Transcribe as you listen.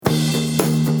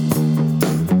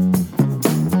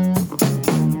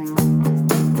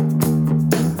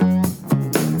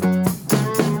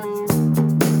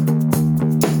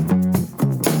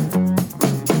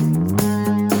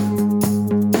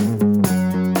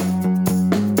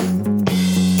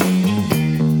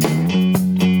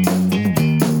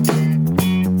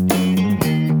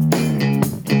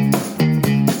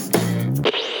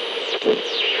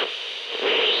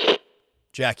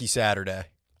Wacky Saturday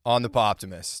on the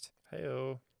Poptimist.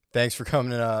 Heyo. Thanks for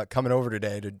coming over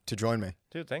today to join me.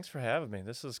 Dude, thanks for having me.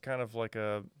 This is kind of like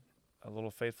a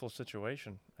little faithful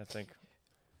situation, I think.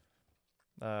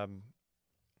 Yeah,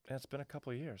 it's been a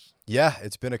couple of years. Yeah,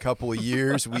 it's been a couple of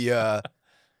years.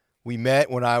 We met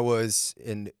when I was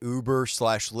an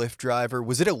Uber/Lyft driver.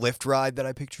 Was it a Lyft ride that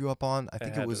I picked you up on? I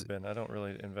think it was. To have been. I don't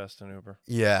really invest in Uber.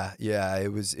 Yeah,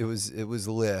 it was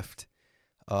Lyft.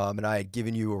 And I had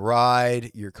given you a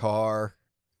ride. Your car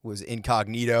was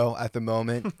incognito at the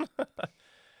moment.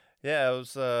 Yeah, it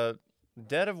was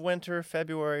dead of winter,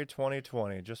 February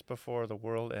 2020, just before the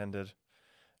world ended.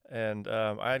 And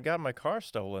I had gotten my car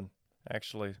stolen,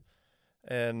 actually.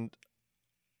 And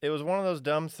it was one of those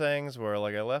dumb things where,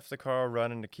 like, I left the car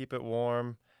running to keep it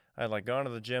warm. I had, like, gone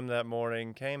to the gym that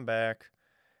morning, came back,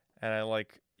 and I,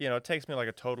 like, it takes me, like,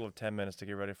 a total of 10 minutes to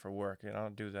get ready for work. I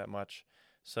don't do that much.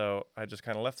 So I just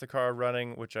kind of left the car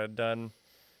running, which I'd done,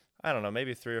 I don't know,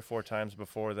 maybe 3 or 4 times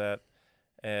before that.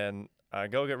 And I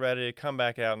go get ready, come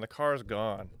back out, and the car's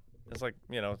gone. It's like,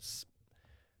 it's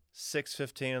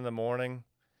 6:15 in the morning,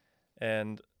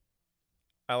 and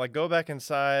I, like, go back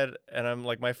inside, and I'm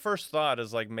like, my first thought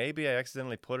is, like, maybe I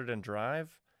accidentally put it in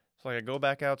drive. So, like, I go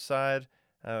back outside,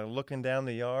 looking down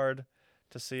the yard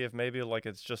to see if maybe, like,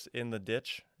 it's just in the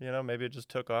ditch, maybe it just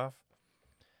took off.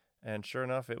 And sure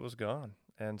enough, it was gone.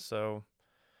 And so,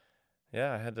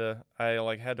 yeah, I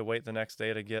had to wait the next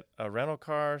day to get a rental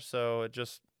car. So it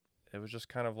was just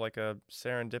kind of like a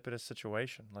serendipitous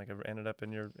situation. Like, it ended up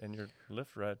in your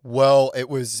Lyft ride. Well, it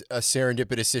was a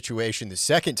serendipitous situation the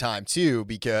second time too,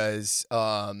 because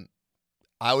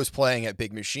I was playing at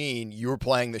Big Machine. You were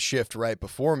playing the shift right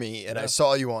before me, and I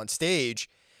saw you on stage,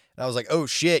 and I was like, "Oh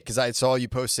shit!" Because I saw you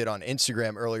posted on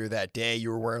Instagram earlier that day.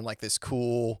 You were wearing, like, this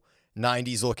cool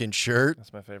 90s looking shirt.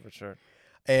 That's my favorite shirt.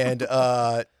 And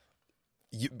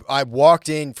I walked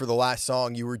in for the last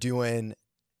song. You were doing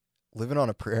 "Living on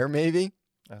a Prayer," maybe?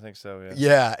 I think so, yeah.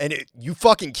 Yeah, and you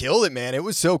fucking killed it, man. It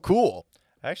was so cool.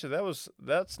 Actually,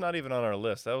 that's not even on our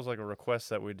list. That was like a request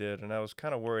that we did, and I was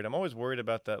kind of worried. I'm always worried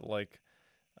about that, like,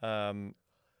 what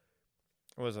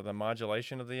was it, the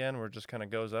modulation of the end where it just kind of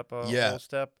goes up a whole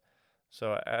step.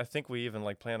 So I think we even,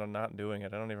 like, planned on not doing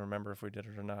it. I don't even remember if we did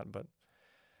it or not, but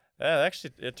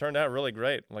actually, it turned out really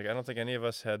great. Like, I don't think any of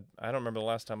us had. I don't remember the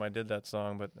last time I did that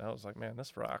song, but I was like, man,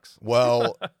 this rocks.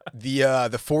 Well, the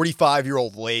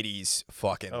 45-year-old ladies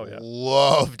fucking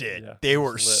loved it. Yeah, they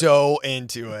were so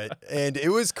into it, and it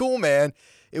was cool, man.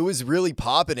 It was really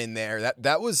popping in there.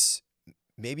 That was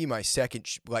maybe my second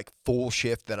full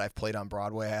shift that I've played on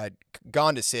Broadway. I had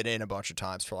gone to sit in a bunch of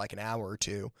times for like an hour or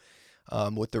two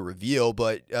with the reveal,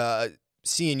 but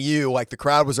seeing you, like, the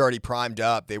crowd was already primed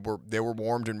up. They were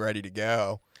warmed and ready to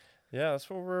go. Yeah, that's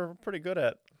what we're pretty good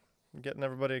at. Getting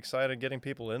everybody excited, getting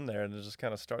people in there, and to just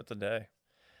kind of start the day.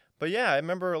 But yeah, I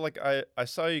remember, like, I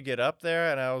saw you get up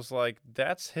there, and I was like,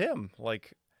 that's him.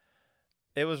 Like,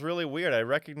 it was really weird. I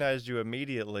recognized you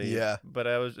immediately. Yeah. But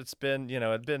it'd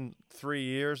been 3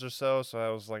 years or so I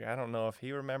was like, I don't know if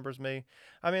he remembers me.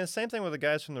 I mean, the same thing with the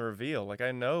guys from the reveal. Like,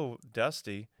 I know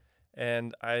Dusty,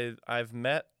 and I've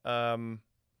met the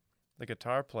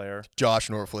guitar player, Josh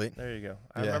Norfleet. There you go.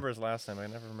 I remember his last name. I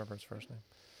never remember his first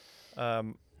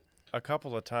name. A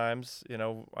couple of times,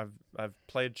 I've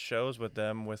played shows with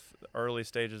them with early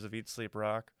stages of Eat Sleep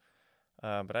Rock.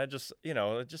 But I just,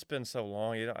 it's just been so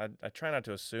long. I try not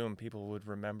to assume people would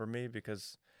remember me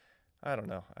because I don't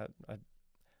know.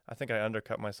 I think I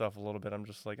undercut myself a little bit. I'm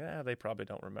just like, they probably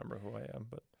don't remember who I am.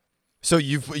 But so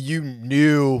you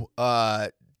knew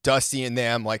Dusty and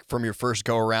them, like, from your first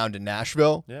go around in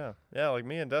Nashville? Yeah, like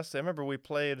me and Dusty. I remember we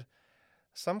played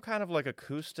some kind of, like,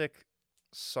 acoustic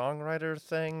songwriter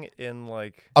thing in,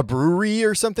 like, a brewery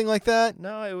or something like that.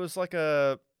 No, it was like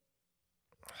it's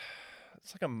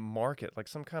like a market, like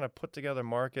some kind of put together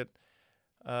market,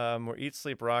 where Eat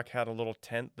Sleep Rock had a little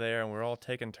tent there, and we were all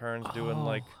taking turns doing,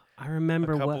 like, I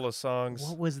remember a couple of songs.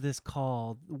 What was this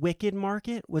called? Wicked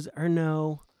Market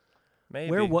no? Maybe.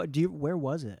 Where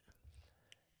was it?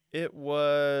 It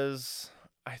was,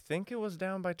 I think it was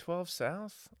down by 12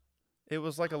 South. It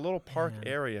was like a little park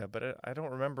area, but I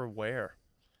don't remember where.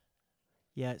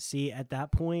 Yeah, see, at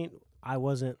that point, I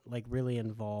wasn't, like, really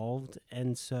involved,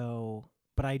 and so,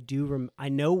 but I do, I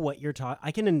know what you're talking,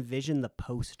 I can envision the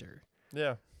poster.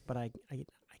 Yeah. But I can't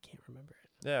remember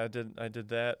it. Yeah, I did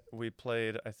that. We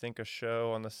played, I think, a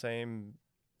show on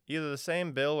either the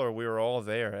same bill or we were all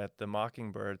there at the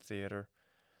Mockingbird Theater.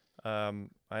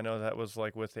 I know that was,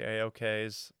 like, with the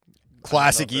AOKs,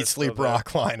 Classic Eat Sleep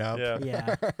Rock lineup.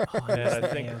 Yeah. Oh,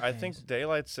 And I think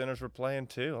Daylight Centers were playing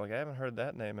too. Like I haven't heard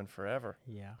that name in forever.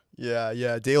 Yeah.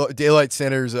 Daylight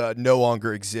Centers no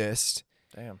longer exist.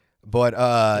 Damn. But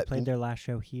they played their last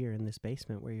show here in this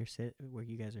basement where where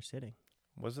you guys are sitting.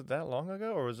 Was it that long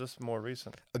ago, or was this more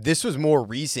recent? This was more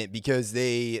recent because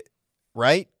this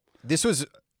was.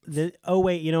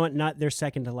 Wait, you know what? Not their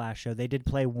second to last show. They did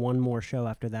play one more show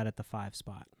after that at the 5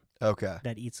 spot. Okay.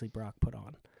 That Eat Sleep Rock put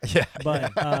on. Yeah.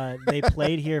 But they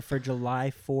played here for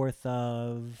July 4th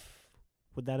of,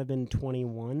 would that have been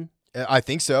 21? I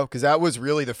think so, because that was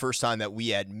really the first time that we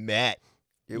had met.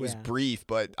 It was brief,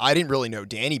 but I didn't really know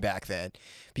Danny back then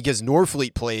because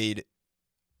Norfleet played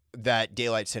that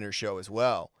Daylight Center show as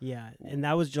well. Yeah, and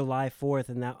that was July 4th,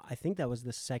 and I think that was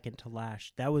the second to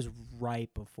last. That was right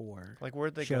before. Like,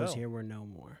 where'd they shows go? Here were no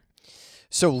more.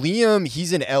 So Liam,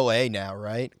 he's in L.A. now,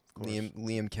 right?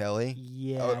 Liam Kelly.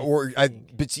 Yeah,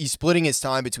 but he's splitting his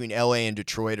time between L.A. and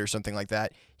Detroit or something like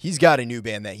that. He's got a new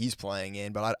band that he's playing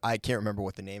in, but I can't remember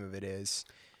what the name of it is.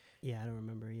 Yeah, I don't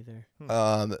remember either.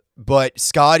 But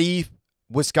Scotty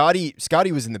was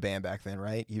in the band back then,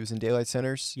 right? He was in Daylight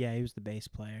Centers. Yeah, he was the bass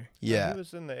player. Yeah, he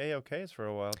was in the AOKs for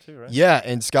a while too, right? Yeah,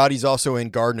 and Scotty's also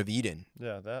in Garden of Eden.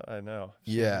 Yeah, that I know.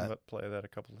 Yeah, play that a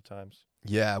couple of times.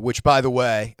 Yeah, which by the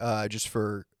way, just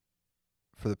for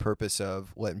the purpose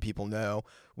of letting people know,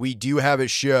 we do have a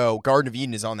show. Garden of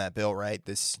Eden is on that bill, right?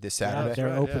 This Saturday. Yeah,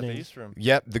 they're opening. Yeah, the East Room.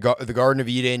 Yep, the Garden of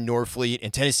Eden, Norfleet,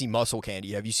 and Tennessee Muscle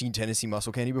Candy. Have you seen Tennessee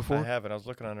Muscle Candy before? I haven't. I was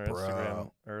looking on her Instagram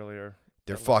earlier.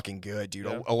 They're fucking good, dude.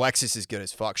 Yeah. Alexis is good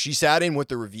as fuck. She sat in with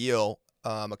the reveal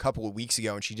a couple of weeks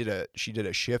ago, and she did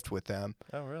a shift with them.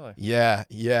 Oh, really?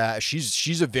 Yeah.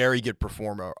 She's a very good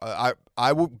performer.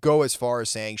 I would go as far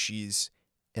as saying she's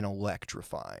an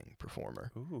electrifying performer.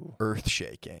 Ooh.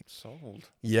 Earth-shaking. Sold.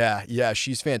 Yeah,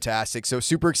 she's fantastic. So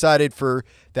super excited for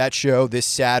that show this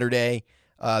Saturday,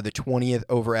 the 20th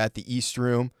over at the East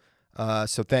Room.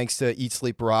 So thanks to Eat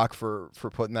Sleep Rock for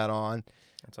putting that on.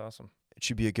 That's awesome. It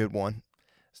should be a good one.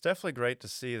 It's definitely great to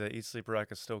see that Eat Sleep Rock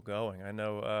is still going. I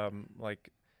know like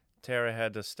Tara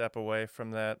had to step away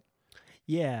from that.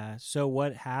 Yeah, so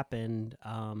what happened,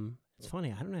 it's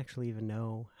funny, I don't actually even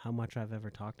know how much I've ever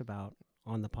talked about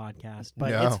on the podcast,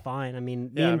 but it's fine. I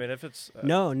mean, if it's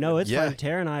it's fine.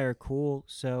 Tara and I are cool.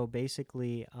 So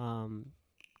basically,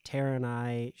 Tara and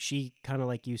I, she kind of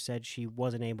like you said, she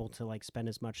wasn't able to like spend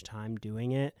as much time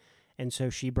doing it, and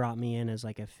so she brought me in as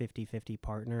like a 50-50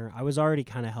 partner. I was already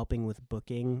kind of helping with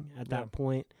booking at that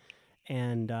point,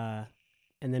 and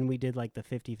then we did like the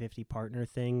 50-50 partner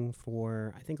thing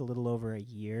for I think a little over a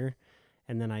year.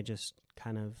 And then I just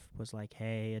kind of was like,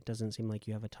 hey, it doesn't seem like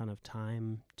you have a ton of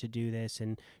time to do this.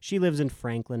 And she lives in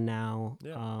Franklin now.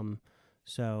 Yeah.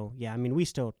 So, yeah, I mean, we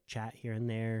still chat here and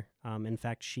there. In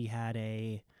fact, she had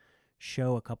a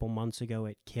show a couple months ago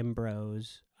at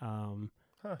Kimbro's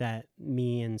that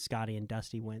me and Scotty and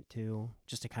Dusty went to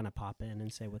just to kind of pop in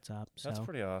and say what's up. So, that's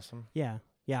pretty awesome. Yeah.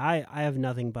 Yeah, I have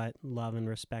nothing but love and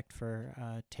respect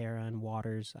for Tara and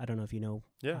Waters. I don't know if you know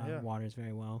Waters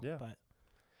very well. Yeah. But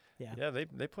Yeah,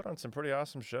 they put on some pretty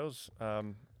awesome shows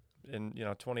in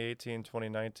 2018,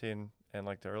 2019, and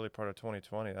like the early part of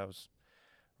 2020. I was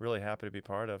really happy to be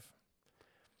part of.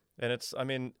 And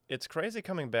it's crazy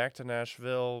coming back to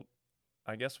Nashville.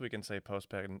 I guess we can say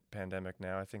post-pandemic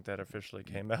now. I think that officially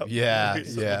came out. Yeah,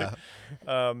 recently. yeah.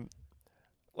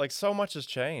 Like so much has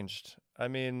changed. I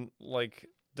mean, like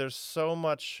there's so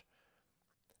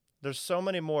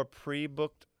many more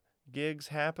pre-booked gigs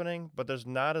happening, but there's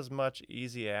not as much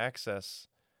easy access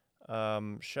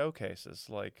showcases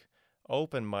like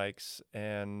open mics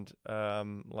and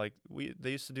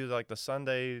they used to do like the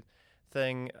Sunday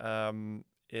thing.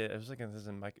 It was like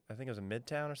I think it was in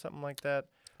Midtown or something like that.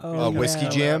 Whiskey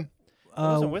Jam. It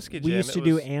wasn't Whiskey Jam. We used to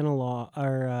do analog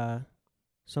or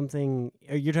something.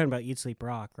 You're talking about Eat Sleep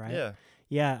Rock, right? Yeah.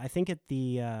 Yeah, I think at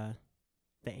the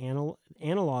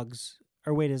analogs.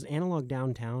 Or wait, is Analog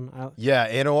downtown? Yeah,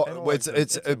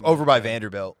 it's over by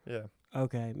Vanderbilt. Yeah.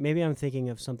 Okay, maybe I'm thinking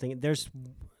of something. There's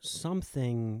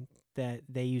something that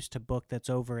they used to book that's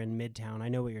over in Midtown. I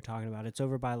know what you're talking about. It's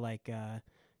over by like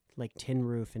Tin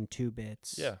Roof and 2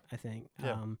 Bits. Yeah. I think.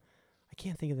 Yeah. I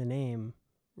can't think of the name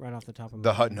right off the top of my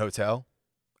The head. Hutton Hotel.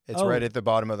 It's right at the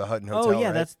bottom of the Hutton Hotel. Oh yeah,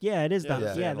 right? it is. Yeah,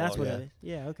 That's what yeah. it is.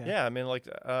 Yeah. Okay. Yeah, I mean like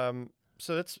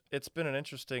so it's been an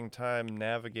interesting time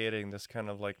navigating this kind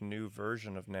of like new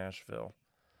version of Nashville.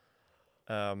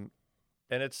 And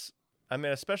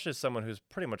especially as someone who's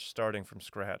pretty much starting from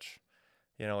scratch.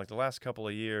 Like the last couple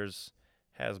of years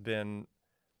has been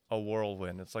a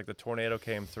whirlwind. It's like the tornado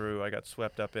came through, I got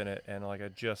swept up in it, and like I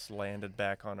just landed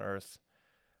back on earth.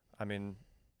 I mean,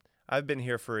 I've been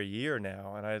here for a year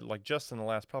now, and I like just in the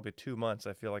last probably 2 months,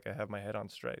 I feel like I have my head on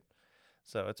straight.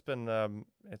 So it's been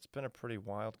a pretty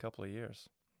wild couple of years.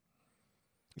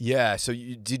 Yeah. So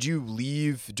did you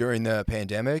leave during the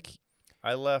pandemic?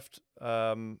 I left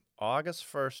August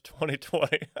 1st,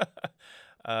 2020.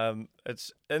 And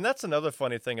that's another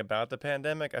funny thing about the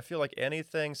pandemic. I feel like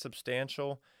anything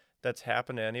substantial that's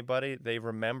happened to anybody, they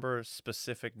remember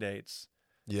specific dates.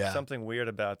 Yeah. Something weird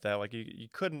about that. Like you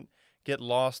couldn't get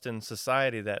lost in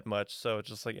society that much. So it's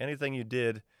just like anything you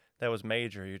did that was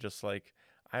major, you're just like,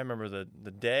 I remember the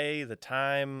day, the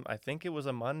time. I think it was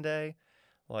a Monday.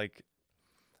 Like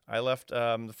I left the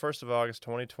 1st of August,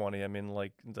 2020. I mean,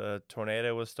 like the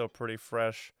tornado was still pretty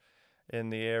fresh in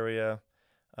the area.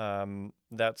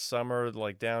 That summer,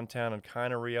 like downtown had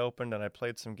kind of reopened, and I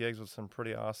played some gigs with some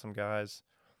pretty awesome guys.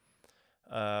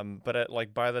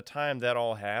 But by the time that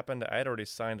all happened, I'd already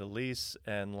signed a lease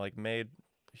and like made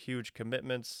huge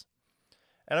commitments.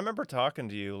 And I remember talking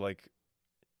to you, like,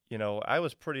 you know, I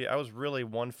was really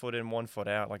 1 foot in, 1 foot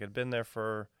out. Like I'd been there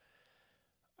for,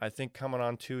 I think, coming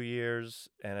on 2 years,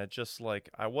 and it just like,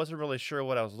 I wasn't really sure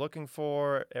what I was looking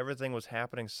for. Everything was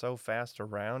happening so fast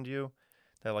around you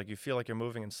that like you feel like you're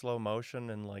moving in slow motion,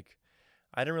 and like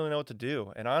I didn't really know what to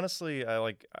do. And honestly,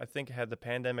 I think had the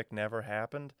pandemic never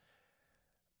happened,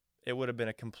 it would have been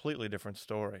a completely different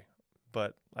story.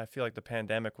 But I feel like the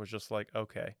pandemic was just like,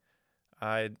 okay,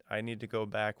 I need to go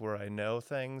back where I know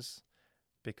things,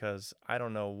 because I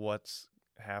don't know what's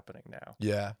happening now.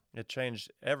 Yeah. It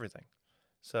changed everything.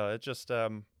 So it just,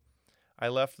 I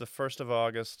left the 1st of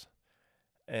August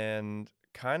and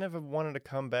kind of have wanted to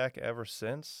come back ever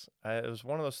since. It was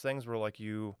one of those things where like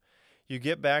you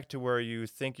get back to where you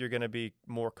think you're going to be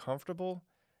more comfortable,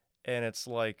 and it's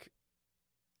like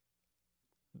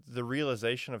the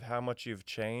realization of how much you've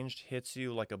changed hits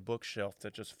you like a bookshelf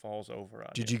that just falls over on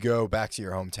you. Did you go back to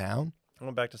your hometown? I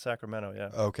went back to Sacramento,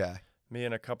 yeah. Okay. Me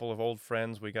and a couple of old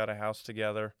friends, we got a house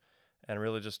together and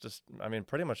really just I mean,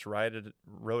 pretty much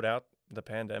wrote out the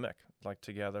pandemic like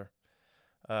together.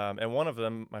 And one of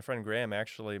them, my friend Graham,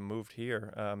 actually moved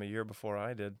here a year before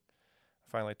I did. I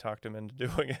finally talked him into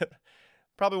doing it.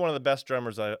 Probably one of the best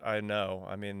drummers I know.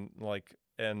 I mean, like,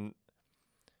 and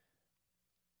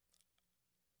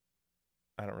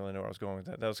I don't really know where I was going with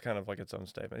that. That was kind of like its own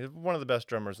statement. He's one of the best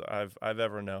drummers I've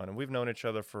ever known, and we've known each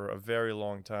other for a very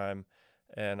long time.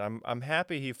 And I'm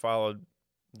happy he followed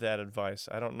that advice.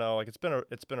 I don't know, like it's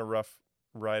been a rough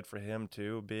ride for him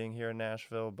too, being here in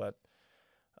Nashville, but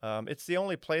it's the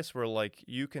only place where like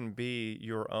you can be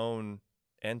your own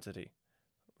entity,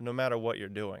 no matter what you're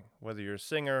doing, whether you're a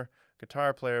singer,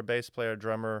 guitar player, bass player,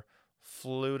 drummer,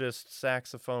 flutist,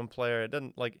 saxophone player. It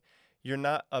doesn't like. You're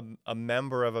not a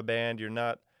member of a band. You're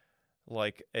not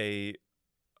like a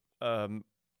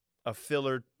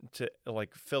filler to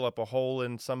like fill up a hole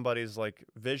in somebody's like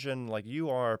vision. Like you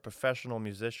are a professional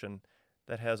musician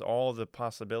that has all the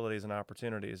possibilities and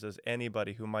opportunities as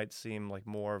anybody who might seem like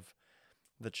more of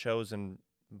the chosen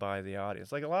by the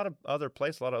audience. Like a lot of other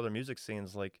music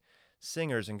scenes, like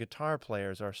singers and guitar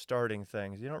players are starting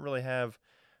things. You don't really have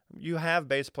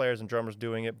bass players and drummers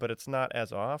doing it, but it's not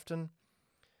as often.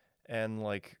 And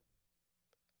like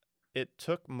it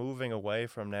took moving away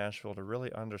from Nashville to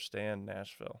really understand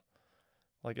Nashville.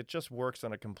 Like it just works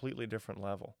on a completely different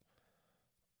level.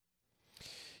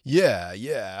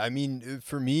 Yeah. I mean,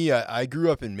 for me, I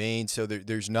grew up in Maine, so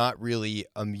there's not really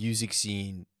a music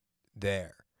scene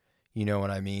there. You know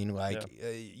what I mean? Like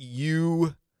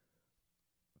you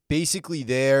basically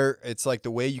there, it's like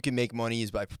the way you can make money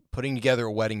is by putting together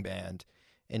a wedding band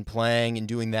and playing and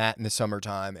doing that in the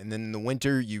summertime. And then in the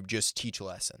winter, you just teach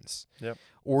lessons. Yep.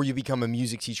 Or you become a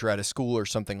music teacher at a school or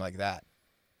something like that.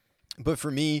 But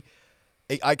for me,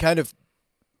 I kind of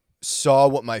saw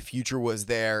what my future was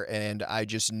there, and I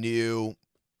just knew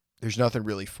there's nothing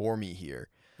really for me here.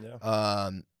 Yeah.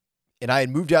 And I had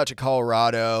moved out to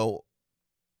Colorado,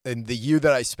 and the year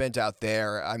that I spent out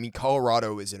there, I mean,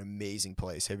 Colorado is an amazing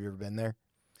place. Have you ever been there?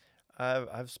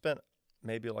 I've spent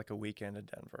maybe like a weekend in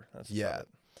Denver. That's yeah.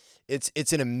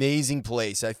 It's an amazing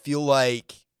place. I feel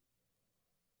like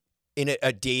in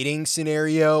a dating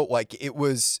scenario, like it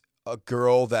was a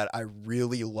girl that I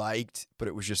really liked, but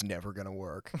it was just never going to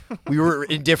work. We were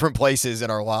in different places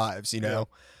in our lives, you know?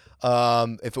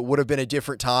 Yeah. If it would have been a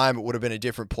different time, it would have been a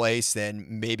different place, then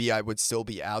maybe I would still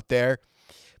be out there.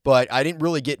 But I didn't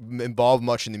really get involved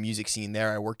much in the music scene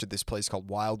there. I worked at this place called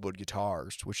Wildwood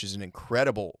Guitars, which is an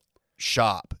incredible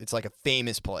shop. It's like a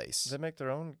famous place. They make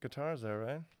their own guitars there,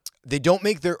 right? They don't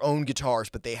make their own guitars,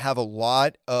 but they have a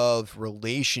lot of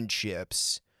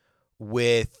relationships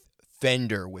with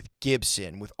Fender, with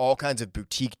Gibson, with all kinds of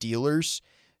boutique dealers.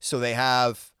 So they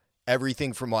have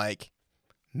everything from like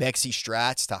Mexi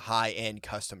Strats to high-end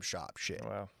custom shop shit.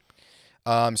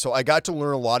 Wow. So I got to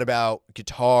learn a lot about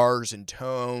guitars and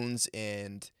tones,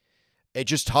 and it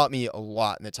just taught me a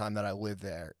lot in the time that I lived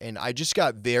there. And I just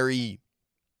got very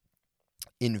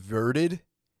inverted.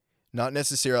 Not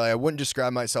necessarily, I wouldn't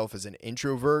describe myself as an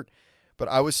introvert, but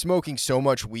I was smoking so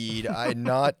much weed. I had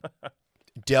not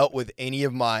dealt with any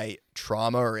of my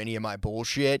trauma or any of my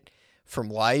bullshit from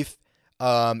life,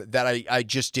 that I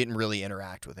just didn't really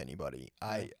interact with anybody.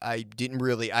 I didn't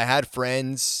really, I had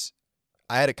friends.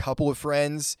 I had a couple of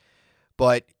friends,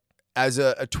 but as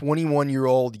a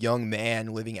 21-year-old young man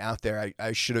living out there,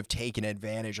 I should have taken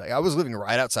advantage. Like, I was living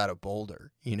right outside of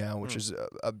Boulder, which is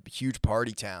a huge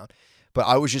party town. But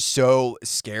I was just so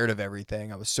scared of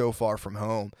everything. I was so far from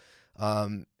home.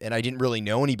 And I didn't really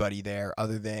know anybody there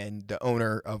other than the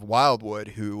owner of Wildwood,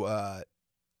 who,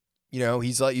 he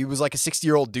was like a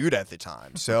 60-year-old dude at the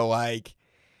time. So, like,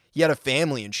 he had a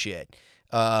family and shit.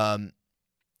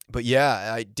 But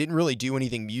yeah, I didn't really do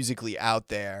anything musically out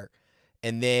there.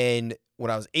 And then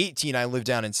when I was 18, I lived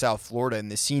down in South Florida,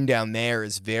 and the scene down there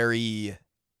is very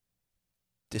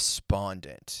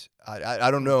despondent. I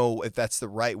don't know if that's the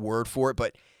right word for it,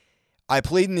 but I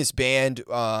played in this band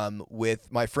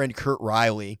with my friend Kurt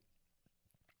Riley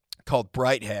called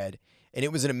Brighthead, and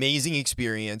it was an amazing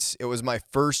experience. It was my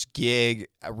first gig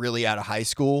really out of high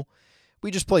school. We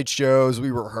just played shows,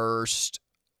 we rehearsed,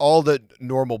 all the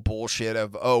normal bullshit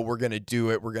of, we're going to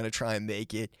do it, we're going to try and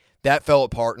make it. That fell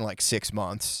apart in like 6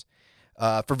 months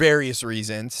for various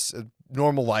reasons,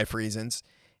 normal life reasons.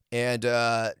 And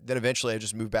then eventually I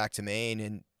just moved back to Maine.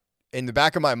 And in the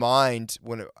back of my mind,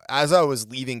 as I was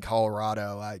leaving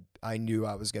Colorado, I knew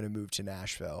I was going to move to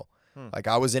Nashville. Like,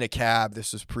 I was in a cab.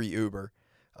 This was pre-Uber.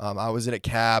 I was in a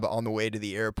cab on the way to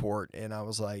the airport, and I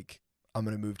was like, I'm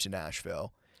going to move to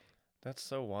Nashville. That's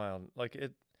so wild. Like,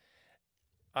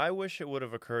 I wish it would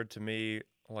have occurred to me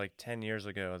like 10 years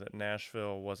ago that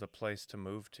Nashville was a place to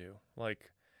move to.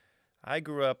 Like, I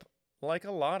grew up, like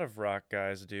a lot of rock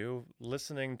guys do,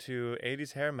 listening to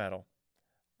 80s hair metal.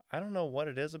 I don't know what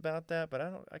it is about that, but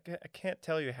I can't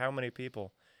tell you how many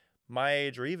people my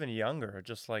age or even younger are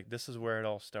just like, this is where it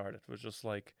all started. It was just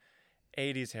like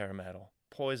 80s hair metal.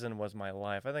 Poison was my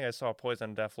life. I think I saw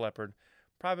Poison and Def Leppard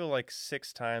probably like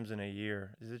 6 times in a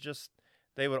year.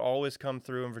 They would always come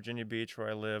through in Virginia Beach where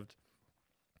I lived.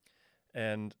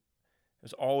 And it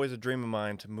was always a dream of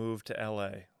mine to move to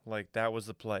LA. Like, that was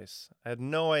the place. I had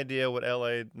no idea what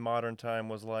LA modern time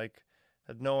was like.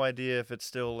 I had no idea if it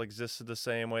still existed the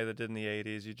same way that it did in the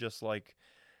 80s. You just, like,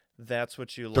 that's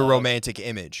what you love. The romantic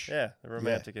image. Yeah, the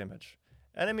romantic image.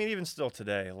 And I mean, even still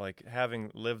today, like,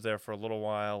 having lived there for a little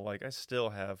while, like, I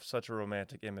still have such a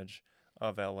romantic image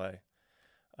of LA.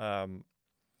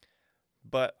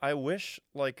 But I wish,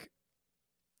 like,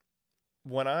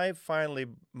 when I finally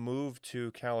moved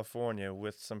to California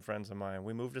with some friends of mine,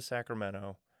 we moved to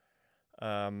Sacramento,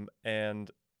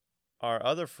 and our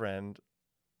other friend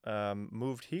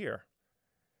moved here,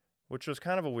 which was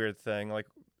kind of a weird thing. Like,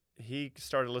 he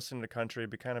started listening to country,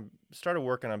 started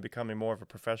working on becoming more of a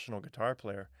professional guitar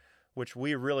player, which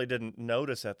we really didn't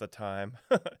notice at the time.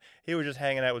 He was just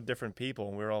hanging out with different people,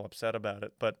 and we were all upset about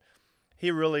it. But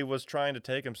he really was trying to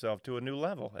take himself to a new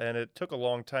level, and it took a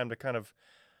long time to kind of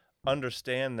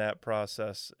understand that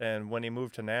process. And when he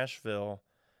moved to Nashville,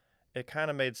 it kind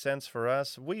of made sense for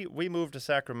us. We moved to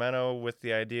Sacramento with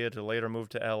the idea to later move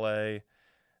to LA.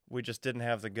 We just didn't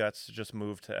have the guts to just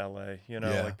move to LA,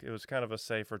 like, it was kind of a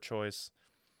safer choice.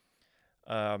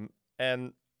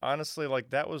 And honestly,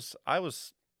 like, I was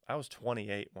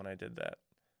 28 when I did that.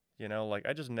 Like,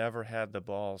 I just never had the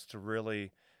balls to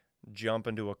really jump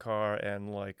into a car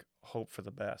and, like, hope for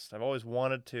the best. I've always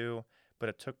wanted to, but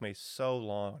it took me so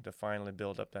long to finally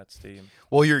build up that steam.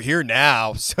 Well, you're here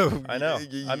now, so I know.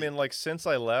 I mean, like, since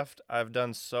I left, I've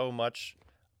done so much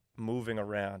moving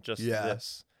around, just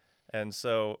this. And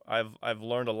so I've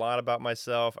learned a lot about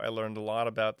myself. I learned a lot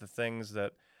about the things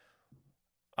that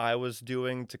I was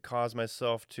doing to cause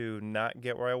myself to not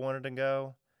get where I wanted to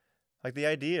go. Like, the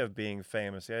idea of being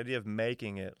famous, the idea of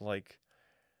making it, like,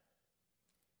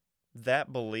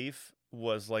 that belief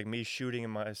was like me shooting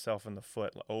myself in the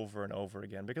foot over and over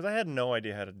again, because I had no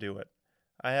idea how to do it.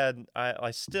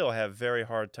 I still have very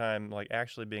hard time, like,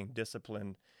 actually being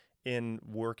disciplined in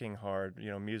working hard,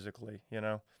 musically,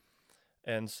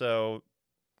 And so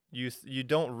you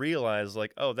don't realize,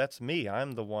 like, oh, that's me.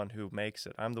 I'm the one who makes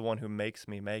it. I'm the one who makes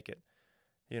me make it.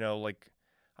 Like,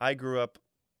 I grew up,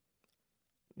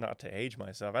 not to age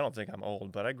myself, I don't think I'm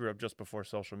old, but I grew up just before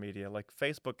social media. Like,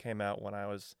 Facebook came out when I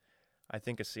was I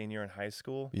think, a senior in high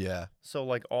school. Yeah. So,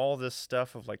 like, all this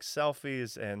stuff of, like,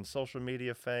 selfies and social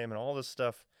media fame and all this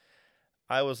stuff,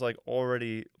 I was, like,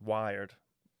 already wired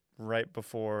right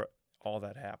before all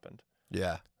that happened.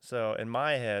 Yeah. So, in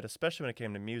my head, especially when it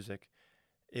came to music,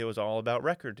 it was all about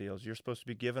record deals. You're supposed to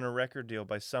be given a record deal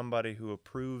by somebody who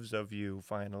approves of you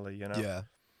finally, you know? Yeah.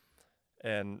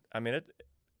 And, I mean,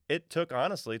 it took,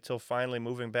 honestly, till finally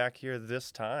moving back here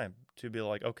this time to be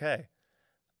like, okay,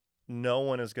 no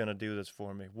one is going to do this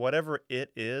for me. Whatever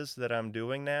it is that I'm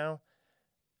doing now,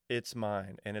 it's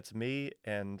mine and it's me.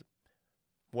 And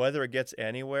whether it gets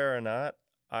anywhere or not,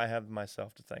 I have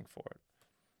myself to thank for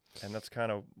it. And that's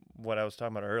kind of what I was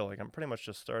talking about earlier. Like, I'm pretty much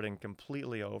just starting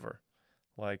completely over.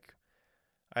 Like,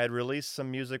 I had released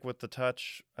some music with The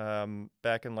Touch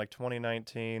back in like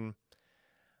 2019.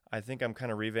 I think I'm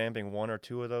kind of revamping one or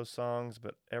two of those songs,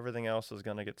 but everything else is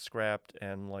going to get scrapped,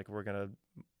 and like we're going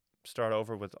to start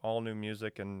over with all new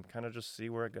music and kind of just see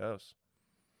where it goes.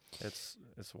 It's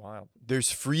wild.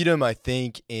 There's freedom, I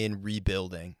think, in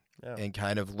rebuilding and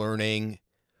kind of learning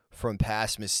from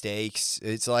past mistakes.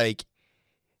 It's like,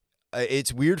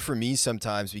 it's weird for me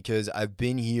sometimes because I've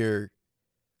been here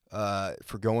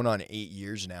for going on 8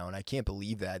 years now, and I can't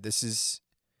believe that. This is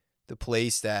the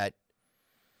place that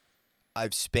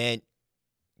I've spent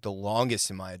the longest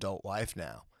in my adult life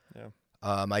now. Yeah.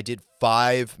 I did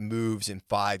 5 moves in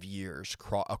 5 years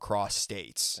across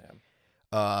states.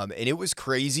 And it was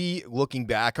crazy looking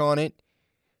back on it.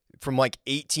 From like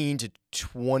 18 to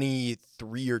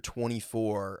 23 or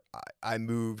 24, I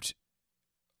moved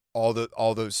all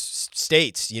those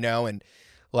states, you know, and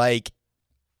like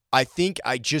I think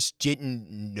I just didn't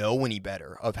know any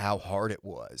better of how hard it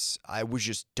was. I was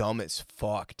just dumb as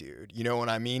fuck, dude. You know what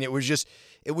I mean? It was just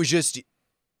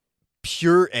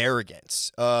pure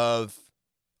arrogance of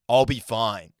I'll be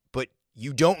fine. But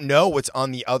you don't know what's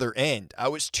on the other end. I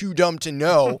was too dumb to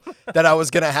know that I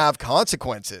was going to have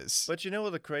consequences. But you know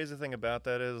what the crazy thing about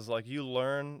that is? Like, you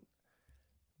learn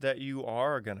that you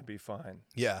are going to be fine.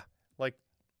 Yeah. Like,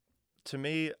 to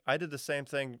me, I did the same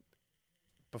thing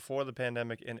before the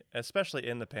pandemic, and especially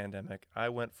in the pandemic. I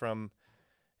went from,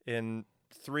 in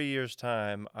 3 years'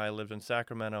 time, I lived in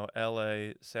Sacramento,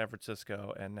 LA, San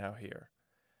Francisco, and now here.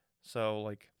 So,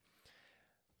 like,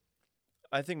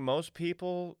 I think most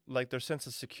people, like, their sense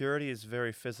of security is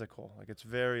very physical. Like, it's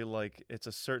very, like, it's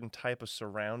a certain type of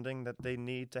surrounding that they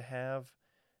need to have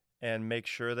and make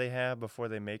sure they have before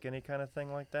they make any kind of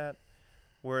thing like that.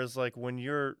 Whereas, like, when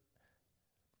you're,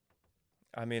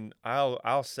 I mean,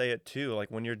 I'll say it too. Like,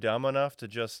 when you're dumb enough to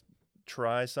just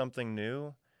try something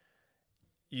new,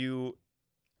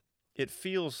 it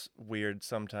feels weird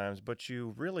sometimes, but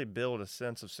you really build a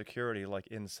sense of security, like,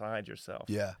 inside yourself.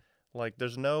 Yeah. Like,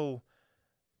 there's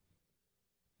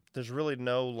really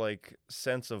no, like,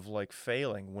 sense of, like,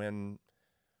 failing when,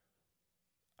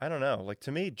 I don't know, like,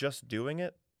 to me, just doing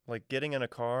it, like, getting in a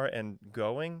car and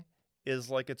going is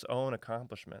like its own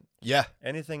accomplishment. Yeah.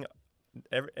 Anything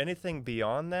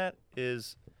beyond that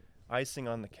is icing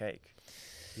on the cake,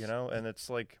 you know? And it's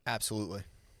like, absolutely,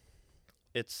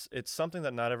 it's something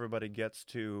that not everybody gets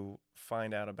to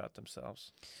find out about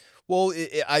themselves. Well,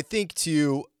 I think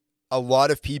to a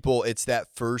lot of people, it's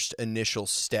that first initial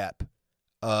step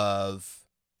of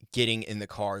getting in the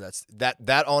car.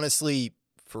 That honestly,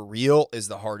 for real, is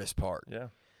the hardest part. Yeah.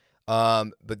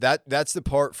 But that's the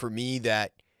part for me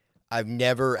that I've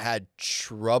never had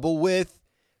trouble with,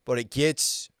 but it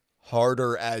gets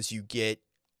harder as you get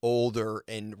older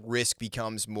and risk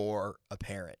becomes more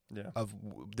apparent of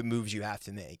the moves you have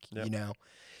to make, you know,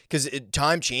 because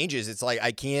time changes. It's like,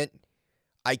 I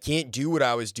can't do what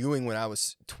I was doing when I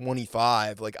was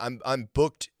 25. Like, I'm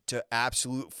booked to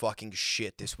absolute fucking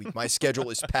shit this week. My schedule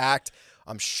is packed.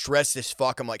 I'm stressed as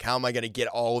fuck. I'm like, how am I going to get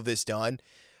all of this done?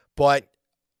 But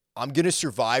I'm going to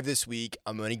survive this week.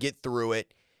 I'm going to get through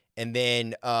it. And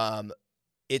then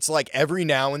it's like every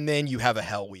now and then you have a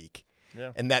hell week.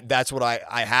 Yeah. And that's what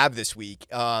I have this week.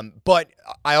 But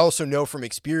I also know from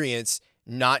experience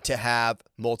not to have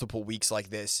multiple weeks like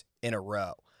this in a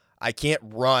row. I can't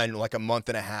run like a month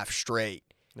and a half straight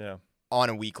on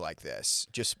a week like this.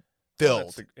 Just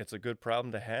filled. Well, it's a good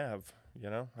problem to have, you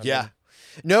know? I mean,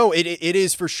 no, it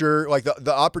is for sure. Like,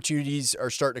 the opportunities are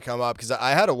starting to come up because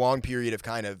I had a long period of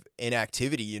kind of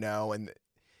inactivity, you know, and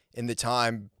in the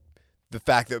time, the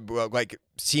fact that, like,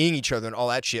 seeing each other and all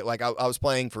that shit. Like, I was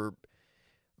playing for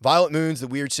Violet Moons, the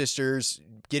Weird Sisters,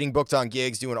 getting booked on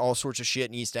gigs, doing all sorts of shit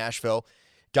in East Nashville,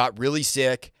 got really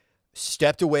sick,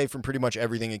 stepped away from pretty much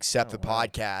everything except the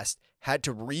podcast, had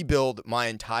to rebuild my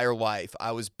entire life.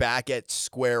 I was back at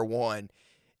square one,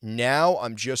 Now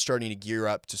I'm just starting to gear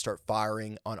up to start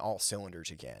firing on all cylinders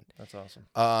again. That's awesome.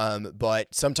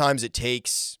 But sometimes it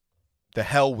takes the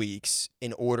hell weeks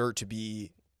in order to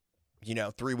be,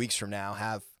 3 weeks from now,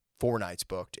 have 4 nights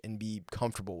booked and be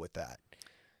comfortable with that.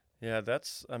 Yeah,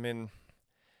 that's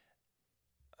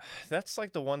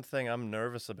like the one thing I'm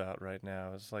nervous about right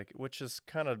now is like, which is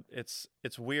kind of, it's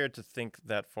weird to think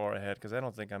that far ahead because I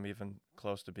don't think I'm even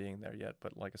close to being there yet.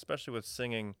 But like, especially with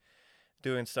singing,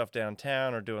 doing stuff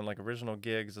downtown or doing like original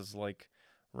gigs is like,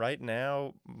 right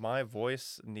now, my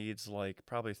voice needs like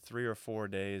probably 3 or 4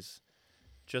 days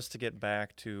just to get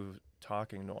back to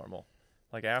talking normal.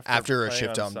 Like after a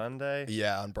shift on Sunday,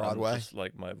 on Broadway, just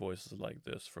like my voice is like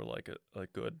this for like a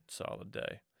good solid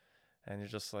day, and you're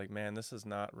just like, man, this is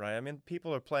not right. I mean,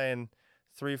 people are playing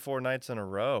 3-4 nights in a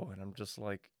row, and I'm just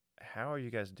like, how are you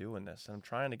guys doing this? And I'm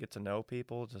trying to get to know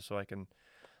people just so I can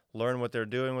learn what they're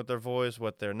doing with their voice,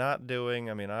 what they're not doing.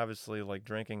 I mean, obviously, like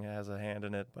drinking has a hand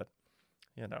in it, but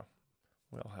we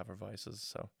all have our vices.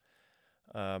 So,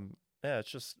 yeah,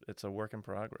 it's a work in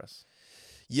progress.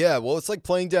 Yeah, well, it's like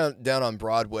playing down on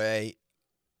Broadway.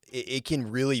 It can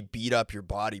really beat up your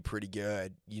body pretty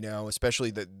good,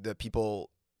 especially the people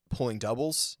pulling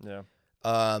doubles. Yeah.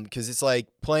 Because it's like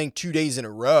playing 2 days in a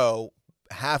row.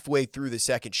 Halfway through the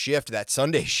second shift, that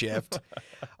Sunday shift,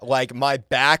 like my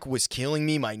back was killing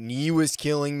me, my knee was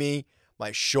killing me,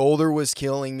 my shoulder was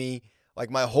killing me, like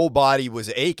my whole body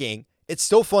was aching. It's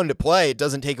still fun to play. It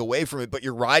doesn't take away from it, but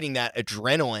you're riding that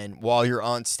adrenaline while you're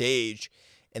on stage.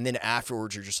 And then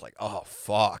afterwards, you're just like, oh,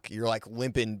 fuck. You're like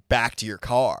limping back to your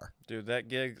car. Dude, that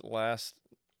gig what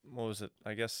was it?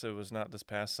 I guess it was not this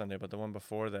past Sunday, but the one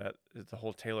before that, the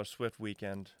whole Taylor Swift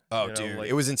weekend. Oh, dude, like,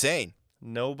 it was insane.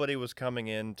 Nobody was coming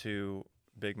into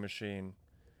Big Machine,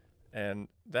 and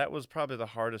that was probably the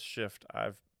hardest shift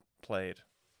I've played.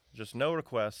 Just no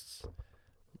requests.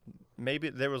 Maybe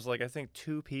there was, like, I think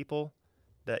 2 people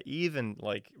that even,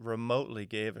 like, remotely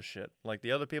gave a shit. Like,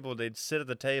 the other people, they'd sit at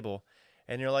the table,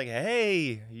 and you're like,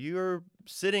 hey, you're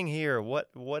sitting here. What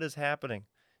is happening?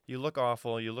 You look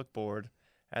awful. You look bored.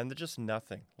 And there's just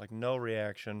nothing. Like, no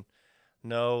reaction.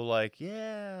 No, like,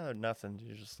 yeah, nothing.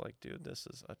 You're just like, dude, this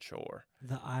is a chore.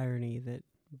 The irony that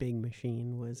Big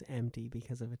Machine was empty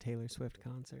because of a Taylor Swift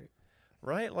concert.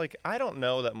 Right? Like, I don't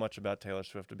know that much about Taylor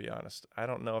Swift, to be honest. I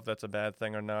don't know if that's a bad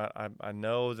thing or not. I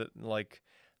know that, like,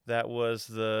 that was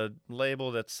the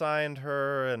label that signed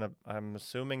her, and I'm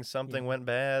assuming something went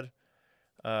bad.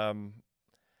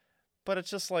 But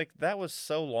it's just like, that was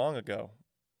so long ago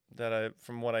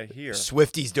from what I hear.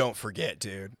 Swifties don't forget,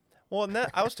 dude. Well, and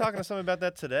I was talking to someone about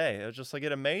that today. It was just like,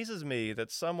 it amazes me that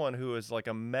someone who is like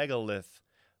a megalith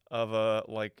of a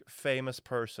like famous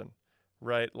person,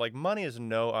 right? Like, money is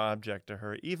no object to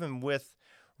her, even with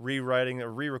rewriting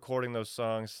or re-recording those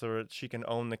songs so that she can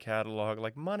own the catalog.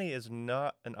 Like, money is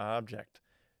not an object.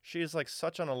 She is like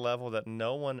such on a level that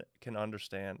no one can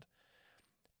understand.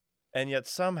 And yet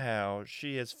somehow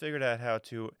she has figured out how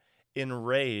to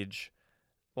enrage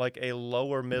like a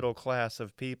lower middle class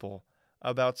of people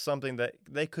about something that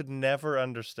they could never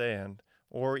understand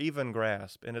or even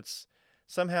grasp. And it's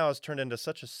somehow has turned into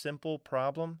such a simple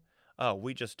problem. Oh,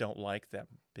 we just don't like them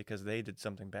because they did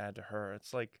something bad to her.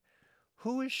 It's like,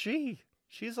 who is she?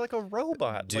 She's like a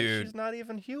robot. Dude. Like, she's not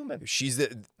even human.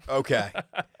 Okay.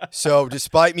 So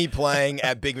despite me playing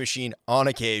at Big Machine on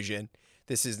occasion,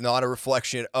 this is not a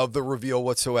reflection of the reveal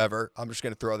whatsoever. I'm just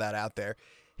going to throw that out there.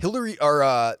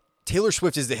 Taylor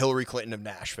Swift is the Hillary Clinton of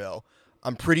Nashville.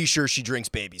 I'm pretty sure she drinks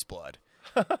baby's blood.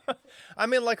 I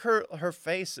mean, like, her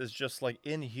face is just like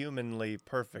inhumanly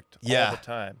perfect all the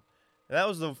time. And that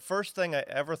was the first thing I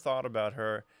ever thought about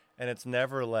her, and it's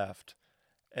never left.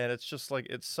 And it's just like,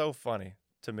 it's so funny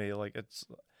to me. Like,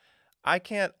 I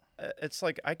can't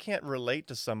relate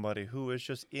to somebody who is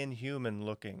just inhuman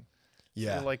looking.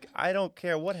 Yeah. You're like, I don't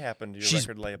care what happened to your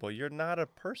record label. You're not a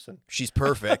person. She's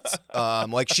perfect.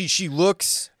 Like she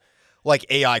looks like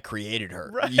AI created her.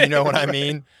 Right, you know what I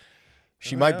mean?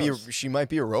 She might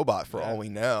be a robot for all we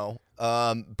know.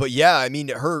 But yeah, I mean,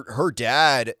 her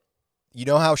dad, you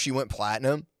know how she went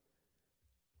platinum?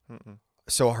 Mm-mm.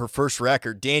 So her first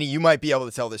record, Danny, you might be able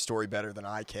to tell this story better than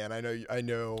I can. I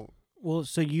know. Well,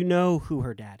 so you know who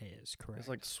her dad is, correct? It's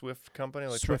like Swift Company,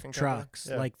 like Swift trucks,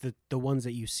 yeah. like the ones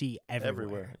that you see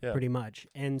everywhere, yeah. pretty much.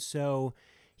 And so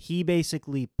he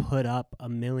basically put up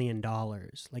 $1 million,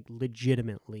 like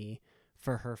legitimately,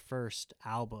 for her first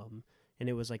album, and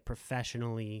it was like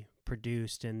professionally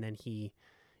produced, and then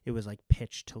it was like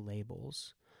pitched to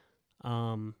labels.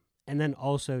 And then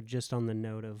also just on the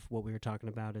note of what we were talking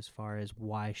about as far as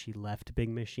why she left Big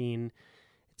Machine,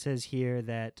 it says here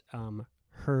that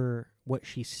what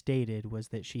she stated was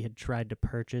that she had tried to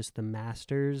purchase the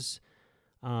masters,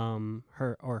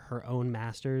 her own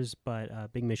masters,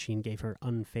 but Big Machine gave her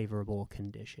unfavorable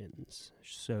conditions,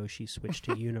 so she switched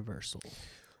to Universal.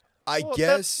 I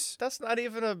guess that's not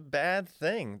even a bad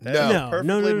thing. No. That's a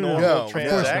perfectly normal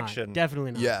transaction. Not.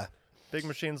 Definitely not. Yeah. Big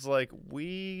Machine's like,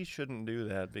 we shouldn't do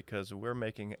that because we're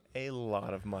making a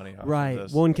lot of money off right. of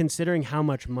this. Well, and considering how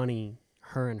much money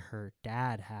her and her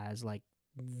dad has, like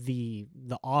the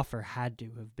offer had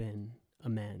to have been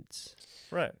immense.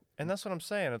 Right. And that's what I'm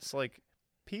saying. It's like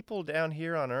people down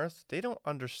here on Earth, they don't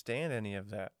understand any of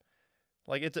that.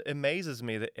 Like it amazes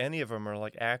me that any of them are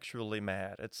like actually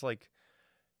mad. It's like,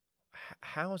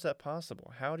 how is that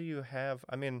possible? How do you have,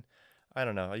 I mean, I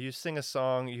don't know. You sing a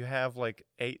song, you have like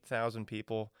 8,000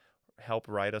 people help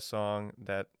write a song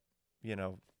that,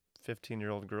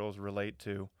 15-year-old girls relate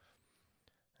to.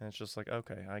 And it's just like,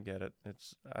 okay, I get it.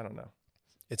 I don't know.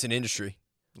 It's an industry.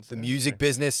 The music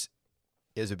business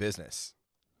is a business.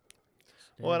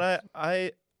 Well, and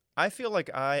I feel like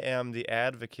I am the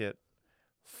advocate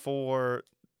for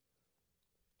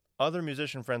other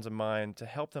musician friends of mine to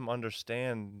help them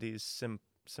understand these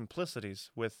simplicities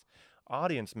with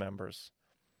audience members.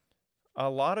 A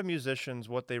lot of musicians,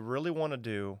 what they really want to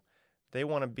do, they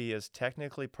want to be as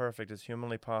technically perfect as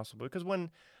humanly possible. Because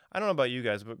I don't know about you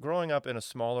guys, but growing up in a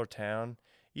smaller town,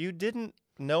 you didn't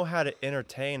know how to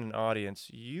entertain an audience.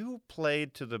 You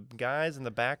played to the guys in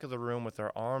the back of the room with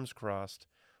their arms crossed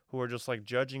who were just like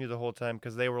judging you the whole time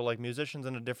because they were like musicians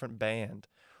in a different band,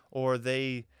 or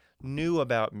they knew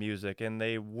about music and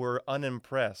they were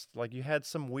unimpressed. Like you had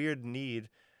some weird need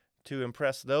to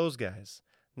impress those guys,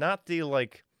 not the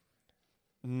like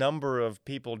number of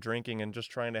people drinking and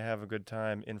just trying to have a good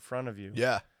time in front of you.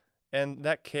 Yeah. And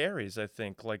that carries, I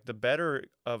think. Like the better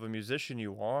of a musician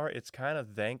you are, it's kind of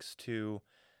thanks to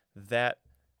that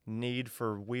need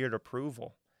for weird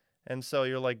approval. And so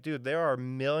you're like, dude, there are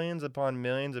millions upon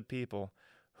millions of people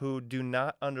who do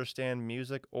not understand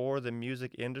music or the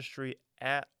music industry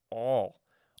at all.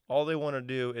 All they want to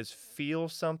do is feel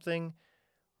something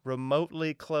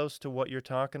remotely close to what you're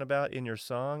talking about in your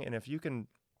song. And if you can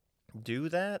do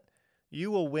that,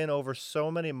 you will win over so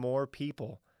many more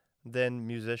people than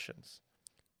musicians.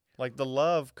 Like the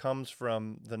love comes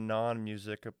from the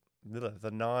non-musically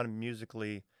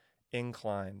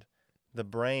inclined. The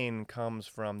brain comes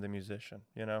from the musician,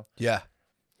 Yeah.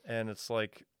 And it's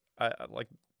like I like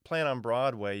playing on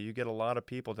Broadway, you get a lot of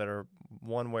people that are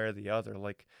one way or the other.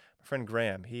 Like my friend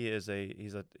Graham, he's a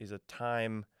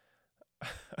time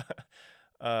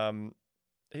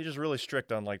he's just really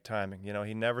strict on like timing.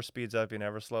 He never speeds up, he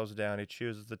never slows down, he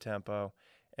chooses the tempo,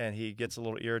 and he gets a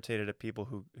little irritated at people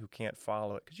who can't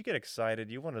follow it because you get excited,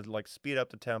 you want to like speed up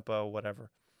the tempo,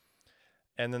 whatever.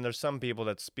 And then there's some people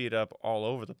that speed up all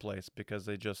over the place because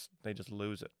they just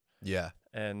lose it. Yeah.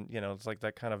 And it's like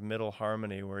that kind of middle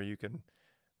harmony where you can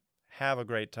have a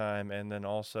great time and then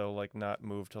also like not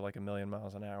move to like 1,000,000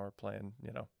 miles an hour playing,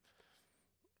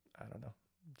 I don't know,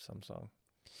 some song.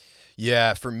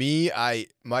 Yeah, for me,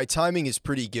 my timing is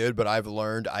pretty good, but I've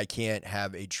learned I can't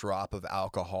have a drop of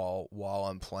alcohol while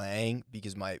I'm playing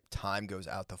because my time goes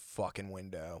out the fucking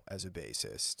window as a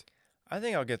bassist. I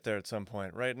think I'll get there at some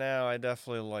point. Right now, I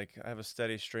definitely I have a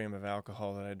steady stream of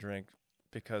alcohol that I drink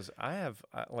because I'm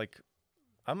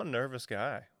a nervous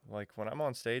guy. Like when I'm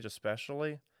on stage,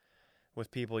 especially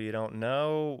with people you don't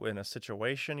know, in a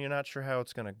situation you're not sure how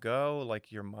it's going to go,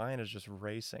 like your mind is just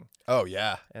racing. Oh,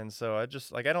 yeah. And so I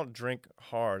don't drink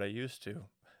hard. I used to.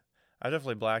 I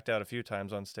definitely blacked out a few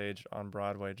times on stage on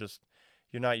Broadway. Just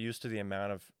you're not used to the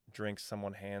amount of drinks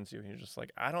someone hands you. And you're just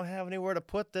like, I don't have anywhere to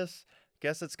put this.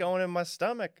 Guess it's going in my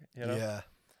stomach, Yeah.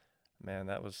 Man,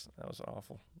 that was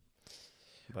awful.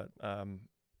 But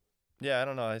yeah, I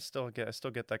don't know. I still get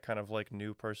that kind of like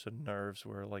new person nerves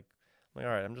where like all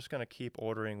right, I'm just gonna keep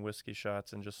ordering whiskey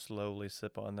shots and just slowly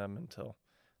sip on them until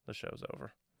the show's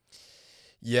over.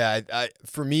 Yeah,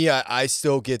 for me, I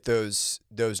still get those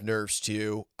nerves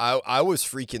too. I was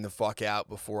freaking the fuck out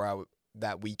before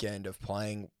that weekend of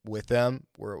playing with them,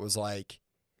 where it was like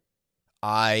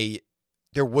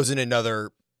there wasn't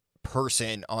another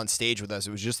person on stage with us.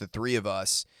 It was just the three of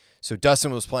us. So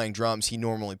Dustin was playing drums. He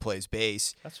normally plays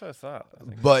bass. That's what I thought.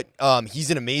 But he's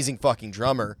an amazing fucking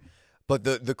drummer. But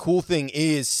the cool thing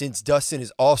is, since Dustin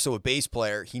is also a bass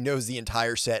player, he knows the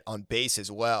entire set on bass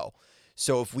as well.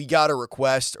 So if we got a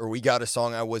request or we got a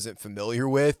song I wasn't familiar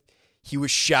with, he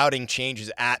was shouting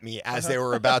changes at me as they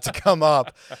were about to come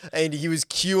up. And he was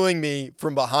cueing me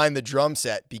from behind the drum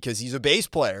set because he's a bass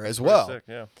player as well. Sick,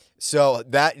 yeah. So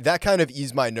that kind of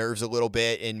eased my nerves a little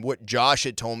bit. And what Josh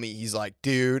had told me, he's like,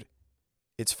 dude,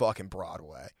 it's fucking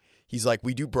Broadway. He's like,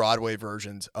 we do Broadway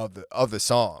versions of the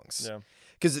songs. Yeah.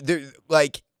 Because they're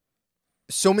like,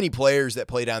 so many players that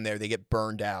play down there, they get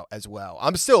burned out as well.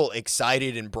 I'm still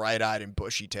excited and bright-eyed and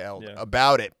bushy-tailed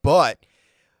about it, but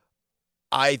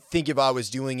I think if I was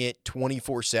doing it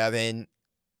 24/7,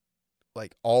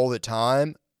 like all the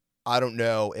time, I don't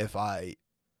know if I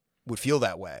would feel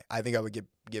that way. I think I would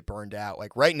get burned out.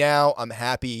 Like right now, I'm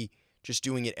happy just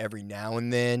doing it every now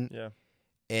and then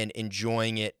and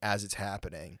enjoying it as it's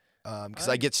happening. Because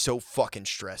I get so fucking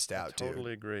stressed out, dude.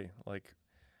 Totally agree. Like,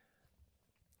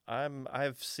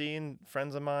 I've seen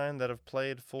friends of mine that have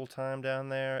played full time down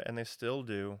there, and they still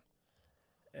do,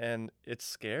 and it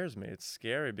scares me. It's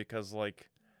scary because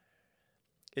like,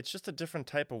 it's just a different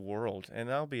type of world.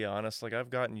 And I'll be honest, like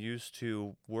I've gotten used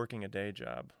to working a day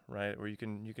job, right, where you